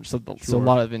this film. So a Sure.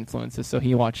 lot of influences. So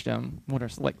he watched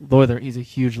like Lord of the, he's a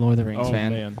huge Lord of the Rings Oh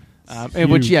fan. man.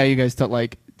 And which Huge. yeah, you guys thought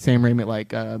like Sam Raimi, like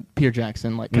Peter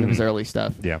Jackson, like kind of his early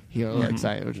stuff. Yeah. he really likes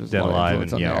that, which was Dead a lot of Alive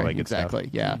influence and, on yeah, there. all that good stuff. Exactly.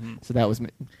 Yeah. So that was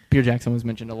Peter Jackson was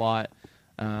mentioned a lot.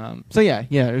 So yeah,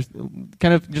 there's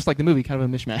kind of just like the movie, kind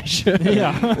of a mishmash.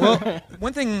 Yeah. well,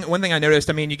 one thing I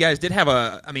noticed. I mean, you guys did have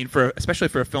especially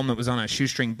for a film that was on a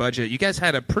shoestring budget, you guys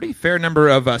had a pretty fair number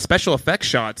of special effects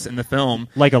shots in the film.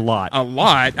 Like a lot. A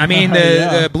lot. I mean,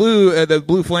 Yeah. the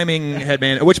blue flaming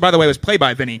headband, which by the way was played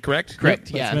by Vinny, correct? Correct.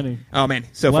 That's Yeah. Vinny. Oh man,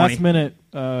 so Last funny.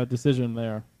 minute decision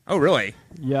there. Oh really?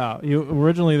 Yeah,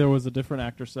 originally there was a different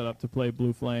actor set up to play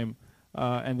Blue Flame,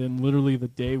 and then literally the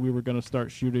day we were going to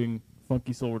start shooting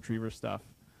Funky Soul Retriever stuff,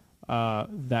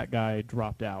 that guy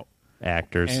dropped out.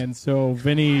 Actors. And so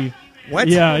Vinny... What?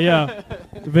 Yeah.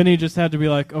 Vinny just had to be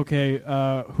like, okay,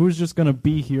 who's just going to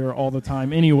be here all the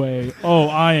time anyway? Oh,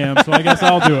 I am, so I guess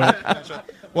I'll do it.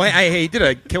 Well, he did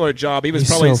a killer job. He was He's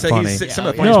probably so funny. some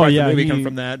of the funniest parts of the movie he, come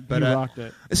from that. But he rocked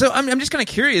it. so I'm just kind of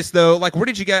curious though. Like, how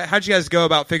did you guys go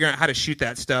about figuring out how to shoot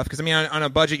that stuff? Because I mean, on a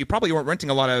budget, you probably weren't renting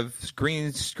a lot of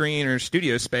green screen or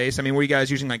studio space. I mean, were you guys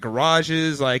using like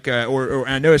garages, like, or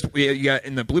I noticed you got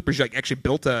in the bloopers, you like actually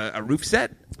built a roof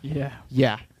set. Yeah.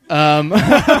 Yeah.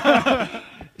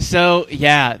 So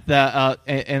yeah,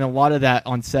 and a lot of that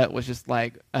on set was just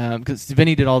like because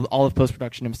Vinny did all of post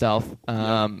production himself,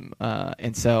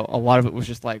 and so a lot of it was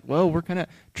just like, well, we're kind of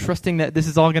trusting that this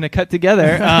is all going to cut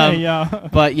together. Yeah.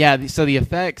 But yeah, so the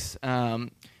effects,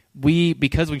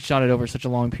 because we shot it over such a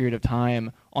long period of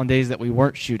time, on days that we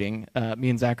weren't shooting, me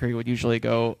and Zachary would usually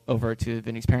go over to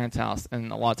Vinny's parents' house,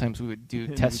 and a lot of times we would do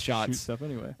And test we'd shoot shots, stuff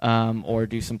anyway. or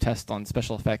do some tests on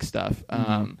special effects stuff.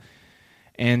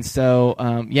 And so,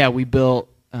 we built.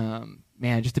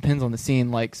 Man, it just depends on the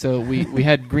scene. Like, so we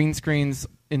had green screens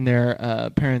in their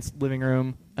parents' living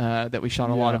room that we shot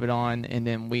a lot of it on, and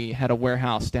then we had a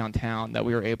warehouse downtown that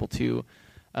we were able to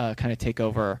kind of take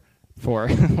over for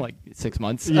like 6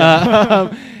 months.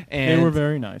 Yeah. And They were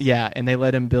very nice. yeah, and they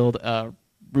let him build a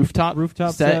rooftop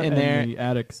Set in and there. the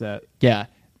attic set. Yeah,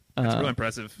 That's really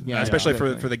impressive, yeah, especially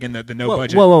yeah. for the no Whoa,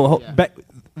 budget. whoa. Yeah.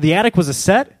 The attic was a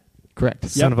set? correct.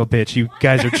 Son of a bitch. You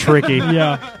guys are tricky.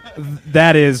 Yeah.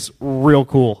 That is real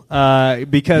cool.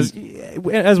 Because,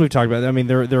 as we've talked about, I mean,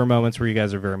 there are moments where you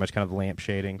guys are very much kind of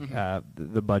lampshading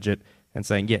the budget and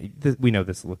saying, we know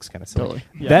this looks kind of silly. Totally.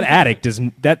 Yeah. That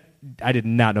attic I did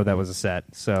not know that was a set.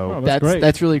 So Oh, That's great.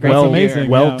 That's really great. well, to hear. amazing.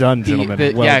 well yeah. done,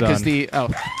 gentlemen. Well yeah, done. because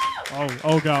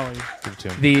Oh golly. Give it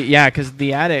to 'em. because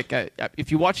the attic.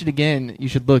 If you watch it again, you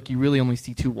should look. You really only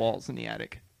see 2 walls in the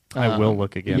attic. I will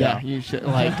look again. Yeah, you should.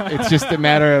 Like, it's just a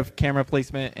matter of camera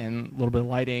placement and a little bit of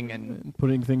lighting and.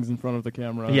 Putting things in front of the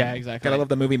camera. Yeah, exactly. Gotta love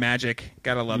the movie magic.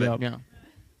 Gotta love Yep. it. Yeah.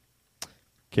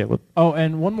 Caleb. Oh,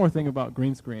 and one more thing about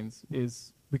green screens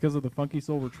is because of the Funky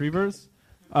Soul Retrievers,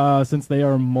 since they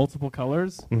are multiple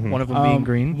colors. One of them being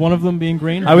green. One of them being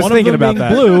green. I was one thinking of them about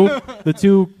being that. blue, the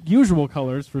 2 usual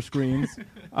colors for screens.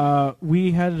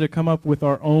 We had to come up with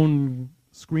our own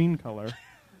screen color,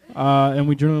 and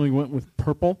we generally went with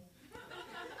purple.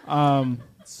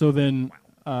 So then,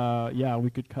 we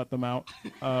could cut them out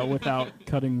without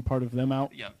cutting part of them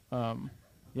out. Yeah.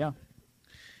 Yeah.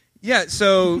 Yeah,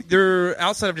 so there,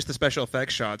 outside of just the special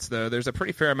effects shots, though, there's a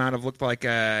pretty fair amount of looked like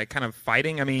kind of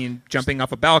fighting. I mean, jumping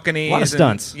off a balcony. A lot of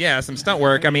stunts. Yeah, some stunt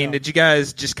work. I mean, did you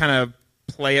guys just kind of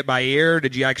play it by ear?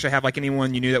 Did you actually have like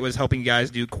anyone you knew that was helping you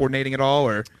guys do coordinating at all,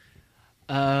 or?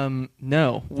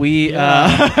 No, we.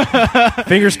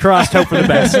 Fingers crossed. Hope for the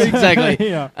best. Exactly.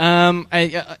 Yeah.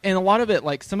 And a lot of it,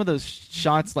 like some of those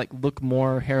shots, like look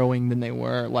more harrowing than they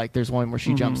were. Like there's one where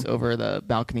she jumps over the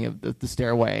balcony of the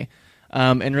stairway,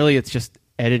 and really it's just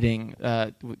editing.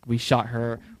 We shot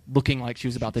her looking like she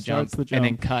was about to jump, Starts the and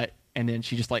then jump. cut, and then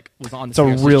she just like was on the It's a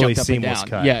stairs, just really jumped up and seamless down.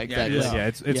 cut. Yeah, exactly. Yeah,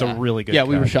 it's a really good Yeah,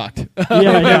 we cut. were shocked.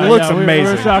 Yeah, It looks We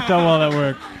amazing. were shocked how well that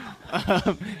worked.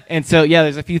 And so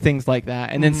there's a few things like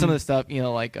that, and then some of the stuff,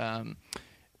 like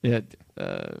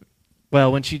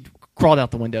when she crawled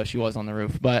out the window, she was on the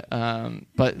roof, but a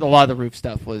lot of the roof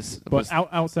stuff was. But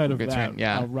outside of good that, screen,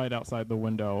 yeah. right outside the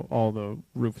window, all the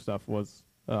roof stuff was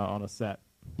on a set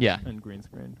Yeah. and green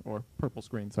screen or purple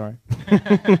screen. Sorry.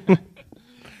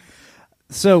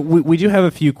 So we do have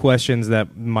a few questions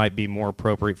that might be more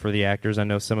appropriate for the actors. I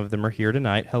know some of them are here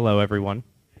tonight. Hello, everyone.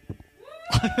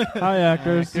 Hi,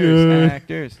 actors.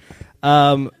 Actors.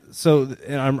 So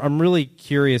I'm really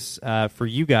curious for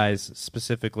you guys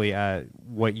specifically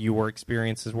what your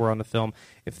experiences were on the film.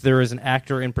 If there is an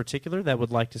actor in particular that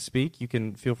would like to speak, you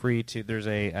can feel free to. There's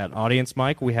an audience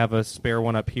mic. We have a spare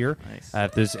one up here. Nice.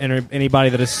 If there's anybody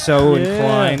that is so Yeah.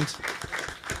 inclined,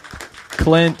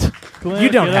 Clint. Clint, You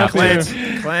don't get have up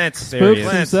here. Clint. There he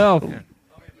Spooks is. himself.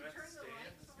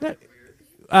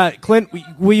 Clint,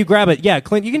 will you grab it? Yeah,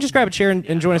 Clint, you can just grab a chair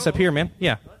and join us up here, man.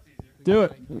 Yeah. Do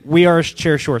it. We are a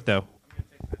chair short, though.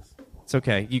 It's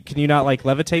okay. Can you not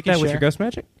levitate that with share. your ghost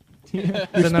magic? You're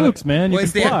spooks, man. You Well,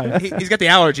 can fly. he's got the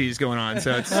allergies going on,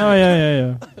 so it's. Oh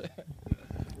yeah.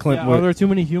 Clint, Are there too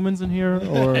many humans in here,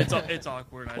 or It's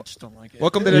awkward. I just don't like it.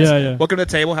 Welcome to the Yeah. welcome to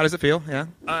the table. How does it feel? Yeah.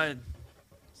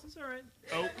 This is all right.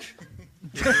 Oh,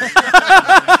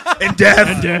 And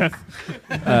death.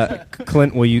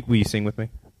 Clint, will you sing with me?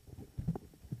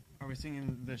 are we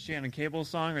singing the Shannon Cable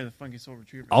song or the Funky Soul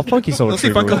Retriever? I'll Funky Soul Let's see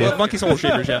Retriever with you. Funky Soul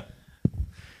Retrievers. Yeah.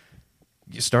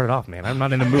 You start it off, man. I'm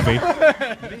not in the movie.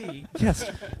 Yes.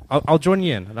 I'll join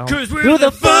you in. And I'll- Because we're the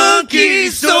Funky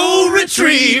Soul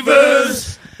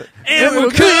Retrievers, and we're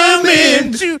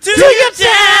coming to your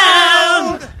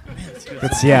town.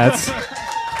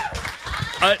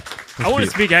 I want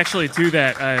to speak actually to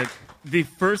that. The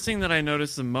first thing that I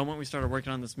noticed the moment we started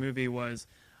working on this movie was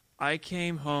I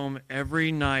came home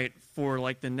every night for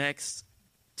like the next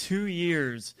 2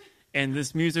 years, and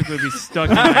this music would be stuck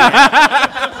in my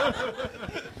head.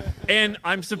 And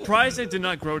I'm surprised I did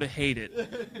not grow to hate it.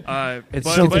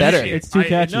 It's so better. It's too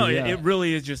catchy, No, yeah. it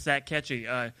really is just that catchy.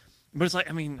 But it's like,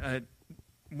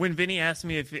 when Vinny asked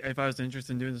me if I was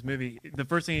interested in doing this movie, the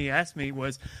first thing he asked me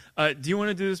was, "Do you want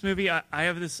to do this movie? I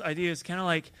have this idea. It's kind of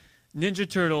like Ninja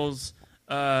Turtles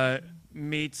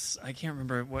meets, I can't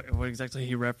remember what exactly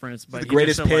he referenced, but The he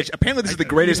greatest just said, pitch. like- Apparently, this is the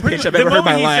greatest pitch I've ever the heard in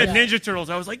my moment life. he said Ninja Turtles,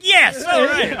 I was like, yes, all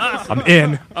right, awesome. I'm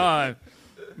in.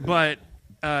 But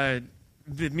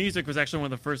the music was actually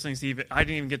one of the first things I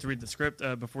didn't even get to read the script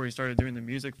before he started doing the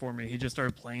music for me. He just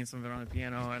started playing some of it on the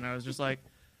piano, and I was just like,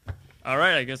 all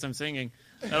right, I guess I'm singing.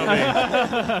 That'll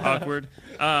be awkward.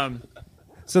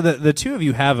 So the two of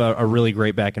you have a really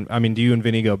great back. I mean, do you and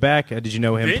Vinny go back? Did you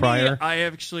know him Vinny, prior? I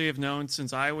actually have known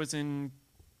since I was in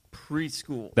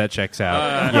preschool. That checks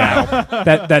out.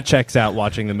 Yeah, that checks out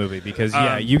watching the movie because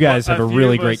you guys have a few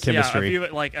really of great us- chemistry. Yeah,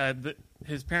 a few,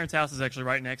 his parents' house is actually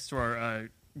right next to our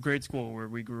grade school where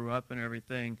we grew up and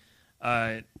everything,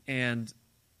 and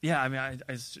yeah, I mean,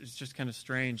 it's just kind of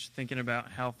strange thinking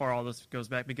about how far all this goes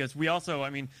back because we also,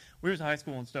 I mean, we were in high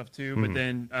school and stuff too, but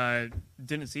then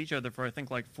didn't see each other for I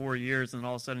think like 4 years, and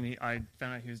all of a sudden I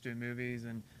found out he was doing movies,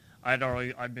 and I'd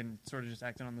been sort of just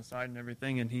acting on the side and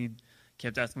everything, and he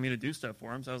kept asking me to do stuff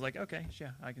for him, so I was like, okay, yeah,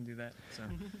 I can do that.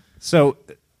 So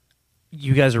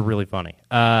you guys are really funny.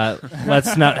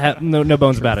 Let's not have no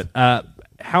bones about it.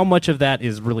 How much of that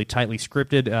is really tightly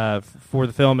scripted for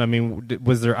the film? I mean,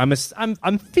 was there? I'm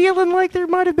feeling like there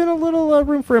might have been a little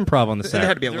room for improv on the set. There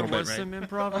had to be a There little was bit, right? some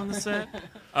improv on the set,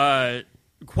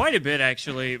 quite a bit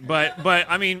actually. But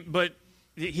I mean, but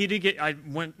he did get.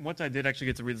 Once I did actually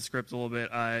get to read the script a little bit.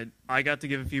 I got to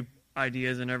give a few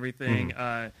ideas and everything.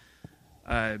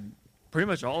 Pretty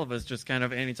much all of us, just kind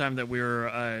of anytime that we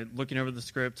were looking over the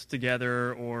script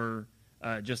together or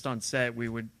just on set, we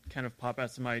would kind of pop out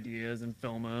some ideas and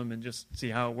film them and just see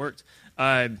how it worked.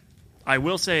 I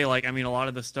will say, like, I mean, a lot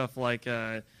of the stuff, like,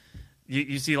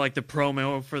 you see, like, the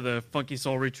promo for the Funky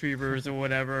Soul Retrievers or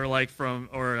whatever, like,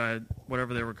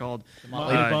 whatever they were called.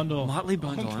 Motley Bundle. Motley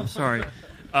Bundle, I'm sorry.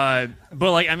 But,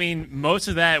 like, I mean, most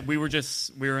of that, we were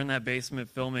in that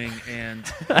basement filming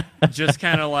and just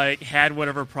kind of, like, had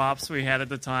whatever props we had at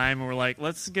the time. And we're like,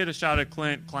 let's get a shot of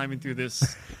Clint climbing through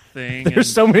this thing.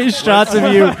 There's so many shots of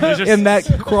you in that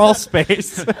crawl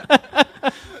space.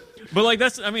 But like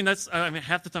that's half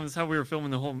the time that's how we were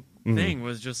filming the whole thing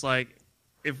was just like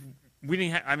if we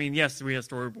didn't yes, we had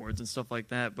storyboards and stuff like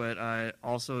that, but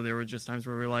also there were just times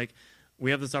where we were like,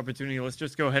 we have this opportunity, let's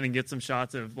just go ahead and get some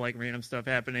shots of like random stuff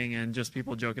happening and just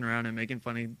people joking around and making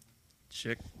funny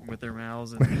shit with their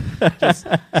mouths and just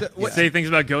say things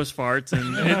about ghost farts,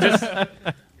 and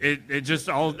it just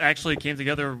all actually came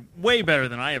together way better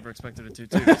than I ever expected it to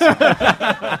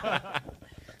too.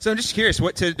 So I'm just curious,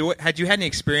 had you had any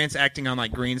experience acting on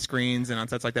like green screens and on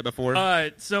sets like that before?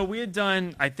 So we had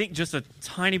done, I think, just a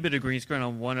tiny bit of green screen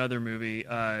on one other movie,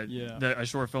 a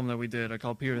short film that we did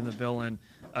called Peter and the Villain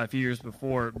a few years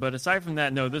before. But aside from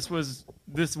that, no, this was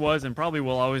and probably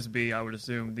will always be, I would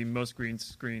assume, the most green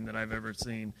screen that I've ever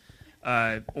seen,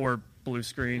 or blue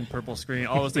screen, purple screen,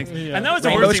 all those things. Yeah. And that was the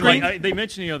Rainbow worst thing. screen? Like, they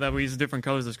mentioned, that we use different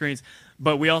colors of screens,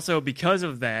 but we also, because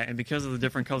of that and because of the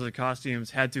different colors of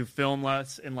costumes, had to film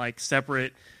less in like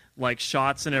separate like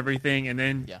shots and everything, and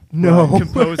then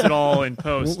compose it all in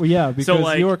post. Well, yeah, because so,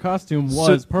 like, your costume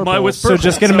was purple. Mine was So purple.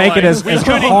 just gonna make it as we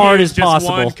couldn't hard use as just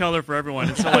possible. one color for everyone,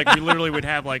 and so like we literally would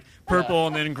have like purple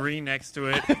and then green next to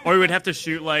it, or we would have to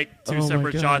shoot like two Oh my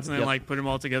separate God. shots and then like put them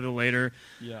all together later.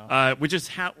 Yeah. Which is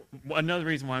another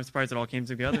reason why I'm surprised it all came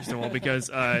together so well, because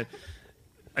I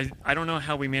don't know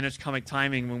how we managed comic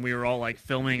timing when we were all like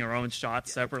filming our own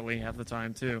shots separately half the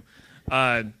time too.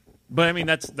 But I mean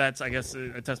that's I guess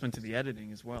a testament to the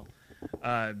editing as well.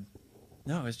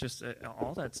 No, it's just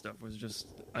all that stuff was just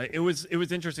it was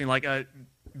interesting. Like a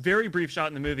very brief shot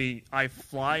in the movie, I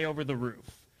fly over the roof.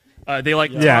 They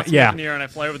like toss me up in the air and I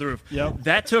fly over the roof. Yep.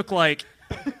 That took like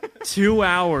 2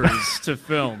 hours to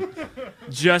film,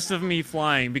 just of me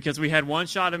flying, because we had one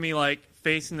shot of me like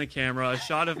facing the camera, a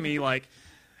shot of me like.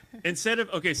 Instead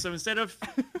of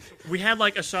we had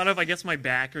like a shot of I guess my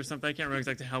back or something. I can't remember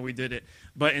exactly how we did it,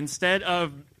 but instead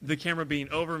of the camera being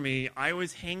over me, I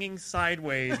was hanging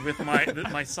sideways with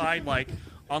my side like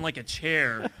on like a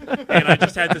chair, and I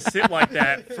just had to sit like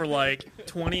that for like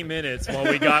 20 minutes while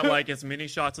we got like as many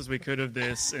shots as we could of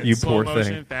this in You slow poor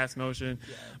motion, thing. fast motion,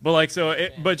 but like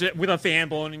with a fan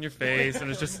blowing in your face,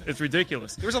 and it's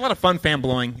ridiculous. There was a lot of fun fan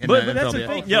blowing in But the that's film. the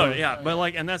thing. Yeah. But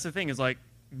like, and that's the thing is like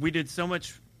we did so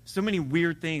many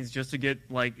weird things just to get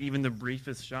like even the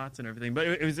briefest shots and everything. But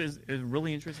it was a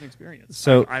really interesting experience.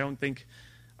 So-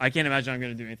 I can't imagine I'm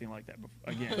going to do anything like that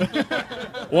again.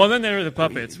 Well, then there are the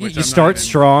puppets. Which You I'm start not even,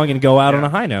 strong and go out on Yeah. a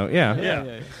high note. Yeah.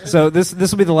 Yeah. So this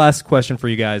will be the last question for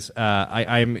you guys.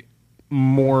 I'm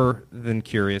more than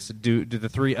curious. Do the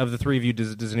three of you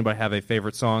does anybody have a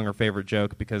favorite song or favorite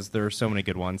joke? Because there are so many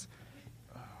good ones.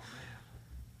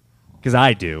 Because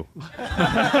I do.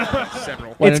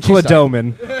 Several. Why It's don't you start?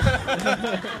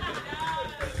 Cladomen.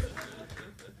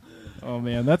 Oh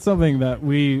man, that's something that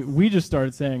we just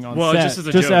started saying on Well, set, just as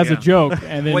a joke, yeah. joke,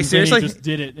 and then Wait, Vinny seriously? just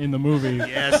did it in the movie.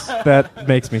 Yes. That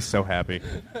makes me so happy.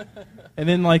 And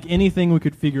then like anything we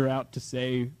could figure out to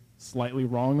say slightly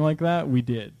wrong like that, we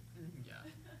did.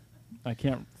 I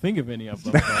can't think of any of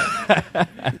them.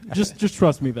 But just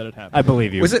trust me that it happened. I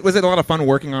believe you. Was it a lot of fun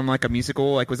working on like a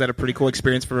musical? Like, was that a pretty cool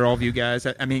experience for all of you guys?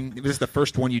 I mean, was this the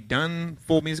first one you'd done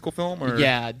full musical film? Or?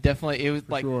 Yeah, definitely. It was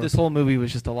like sure. this whole movie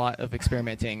was just a lot of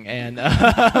experimenting and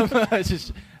it's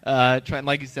just trying.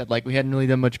 Like you said, like we hadn't really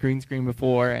done much green screen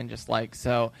before, and just like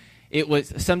so, it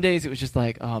was. Some days it was just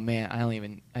like, oh man,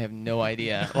 I have no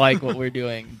idea like what we're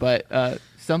doing. But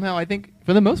somehow I think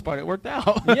for the most part it worked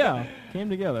out. Yeah, came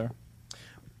together.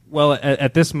 Well,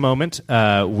 at this moment,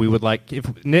 we would like,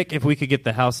 if we could get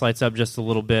the house lights up just a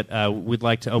little bit, we'd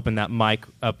like to open that mic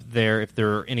up there. If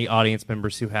there are any audience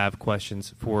members who have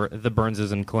questions for the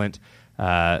Burnses and Clint,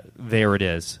 there it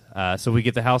is. So we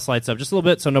get the house lights up just a little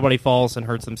bit so nobody falls and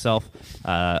hurts themselves.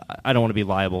 I don't want to be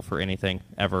liable for anything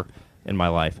ever in my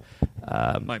life.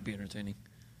 Might be entertaining.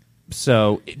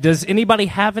 So does anybody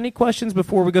have any questions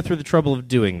before we go through the trouble of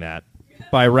doing that?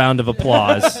 By a round of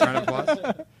applause. Round of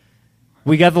applause.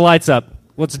 We got the lights up.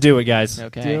 Let's do it, guys.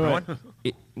 Okay. Do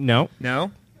it. No,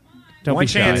 No. don't One be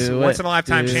shy. chance. Do Once it. in a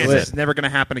lifetime Do chance. it. It's never going to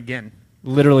happen again.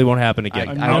 Literally won't happen again.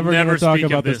 I'm I'll never never going to talk speak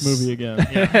of about this this. movie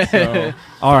again. So,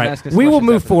 All right, ask us we will questions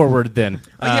move after. forward then.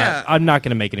 Yeah. I'm not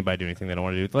going to make anybody do anything they don't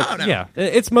want to do. Oh, no. Yeah,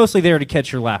 it's mostly there to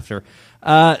catch your laughter.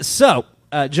 So,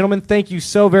 gentlemen, thank you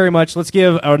so very much. Let's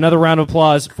give another round of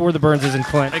applause for the Burnses and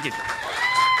Clint. Thank you.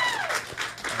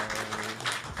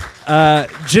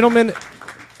 Gentlemen,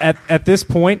 at this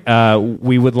point,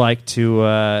 we would like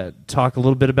to talk a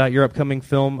little bit about your upcoming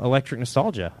film, Electric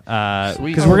Nostalgia, Sweet.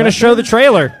 because we're going to show the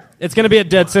trailer. It's going to be at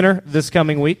Dead Center this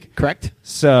coming week. Correct.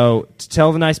 So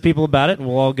tell the nice people about it, and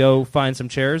we'll all go find some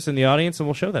chairs in the audience, and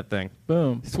we'll show that thing.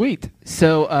 boom. Sweet.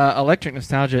 So, Electric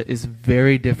Nostalgia is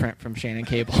very different from Shannon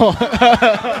Cable.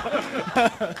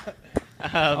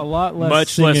 A lot less Much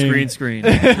singing. less green screen.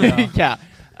 yeah.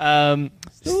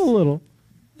 Still a little.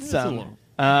 Some.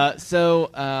 I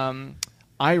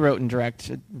wrote and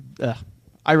directed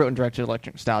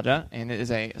Electric Nostalgia, and it is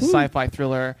a sci-fi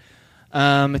thriller.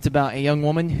 It's about a young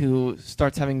woman who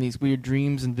starts having these weird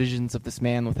dreams and visions of this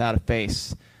man without a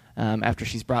face after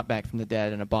she's brought back from the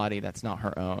dead in a body that's not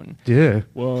her own. Yeah.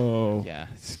 Whoa. Yeah,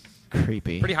 it's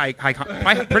creepy. Pretty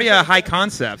pretty high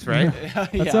concepts, right?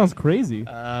 That sounds crazy.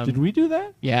 Did we do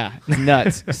that? Yeah, it's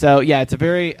nuts. So yeah, it's a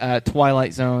very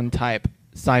Twilight Zone type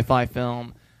sci-fi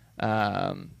film,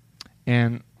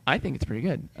 and I think it's pretty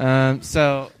good.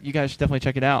 So you guys should definitely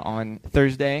check it out on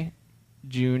Thursday,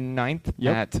 June 9th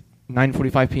Yep. at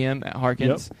 9:45 p.m. at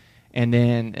Harkins, Yep. and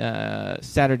then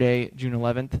Saturday, June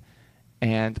 11th.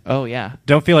 And oh yeah,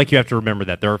 Don't feel like you have to remember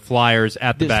that. There are flyers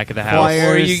at the There's back of the house. flyers.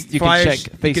 Or You flyers,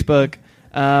 can check Facebook.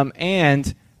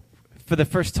 And for the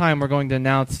first time, we're going to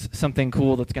announce something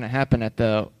cool that's going to happen at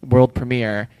the world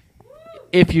premiere.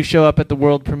 If you show up at the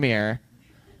world premiere,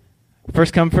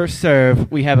 first come, first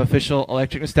serve, we have official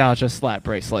Electric Nostalgia slap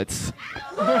bracelets.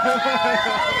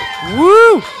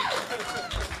 Woo!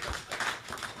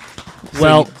 So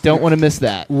Well, you don't want to miss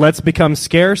that. let's become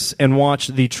scarce and watch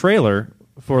the trailer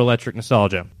for Electric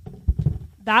Nostalgia.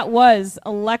 That was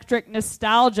Electric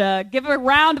Nostalgia. Give a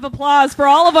round of applause for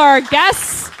all of our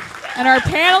guests and our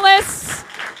panelists.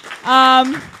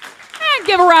 And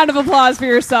give a round of applause for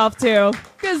yourself, too.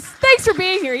 Because thanks for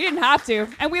being here. You didn't have to.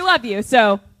 And we love you.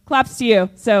 So claps to you.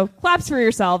 So claps for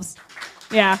yourselves.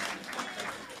 Yeah.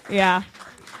 Yeah.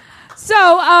 So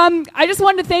I just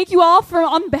wanted to thank you all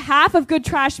on behalf of Good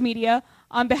Trash Media,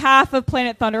 on behalf of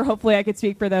Planet Thunder, hopefully I could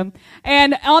speak for them,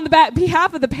 and on the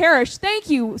behalf of the parish, thank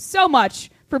you so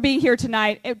much for being here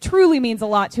tonight. It truly means a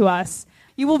lot to us.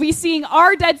 You will be seeing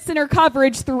our Dead Center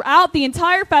coverage throughout the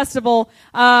entire festival,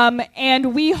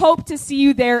 and we hope to see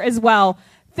you there as well.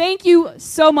 Thank you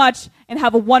so much, and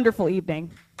have a wonderful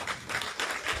evening.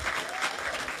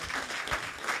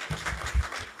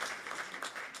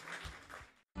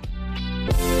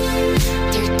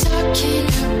 They're talking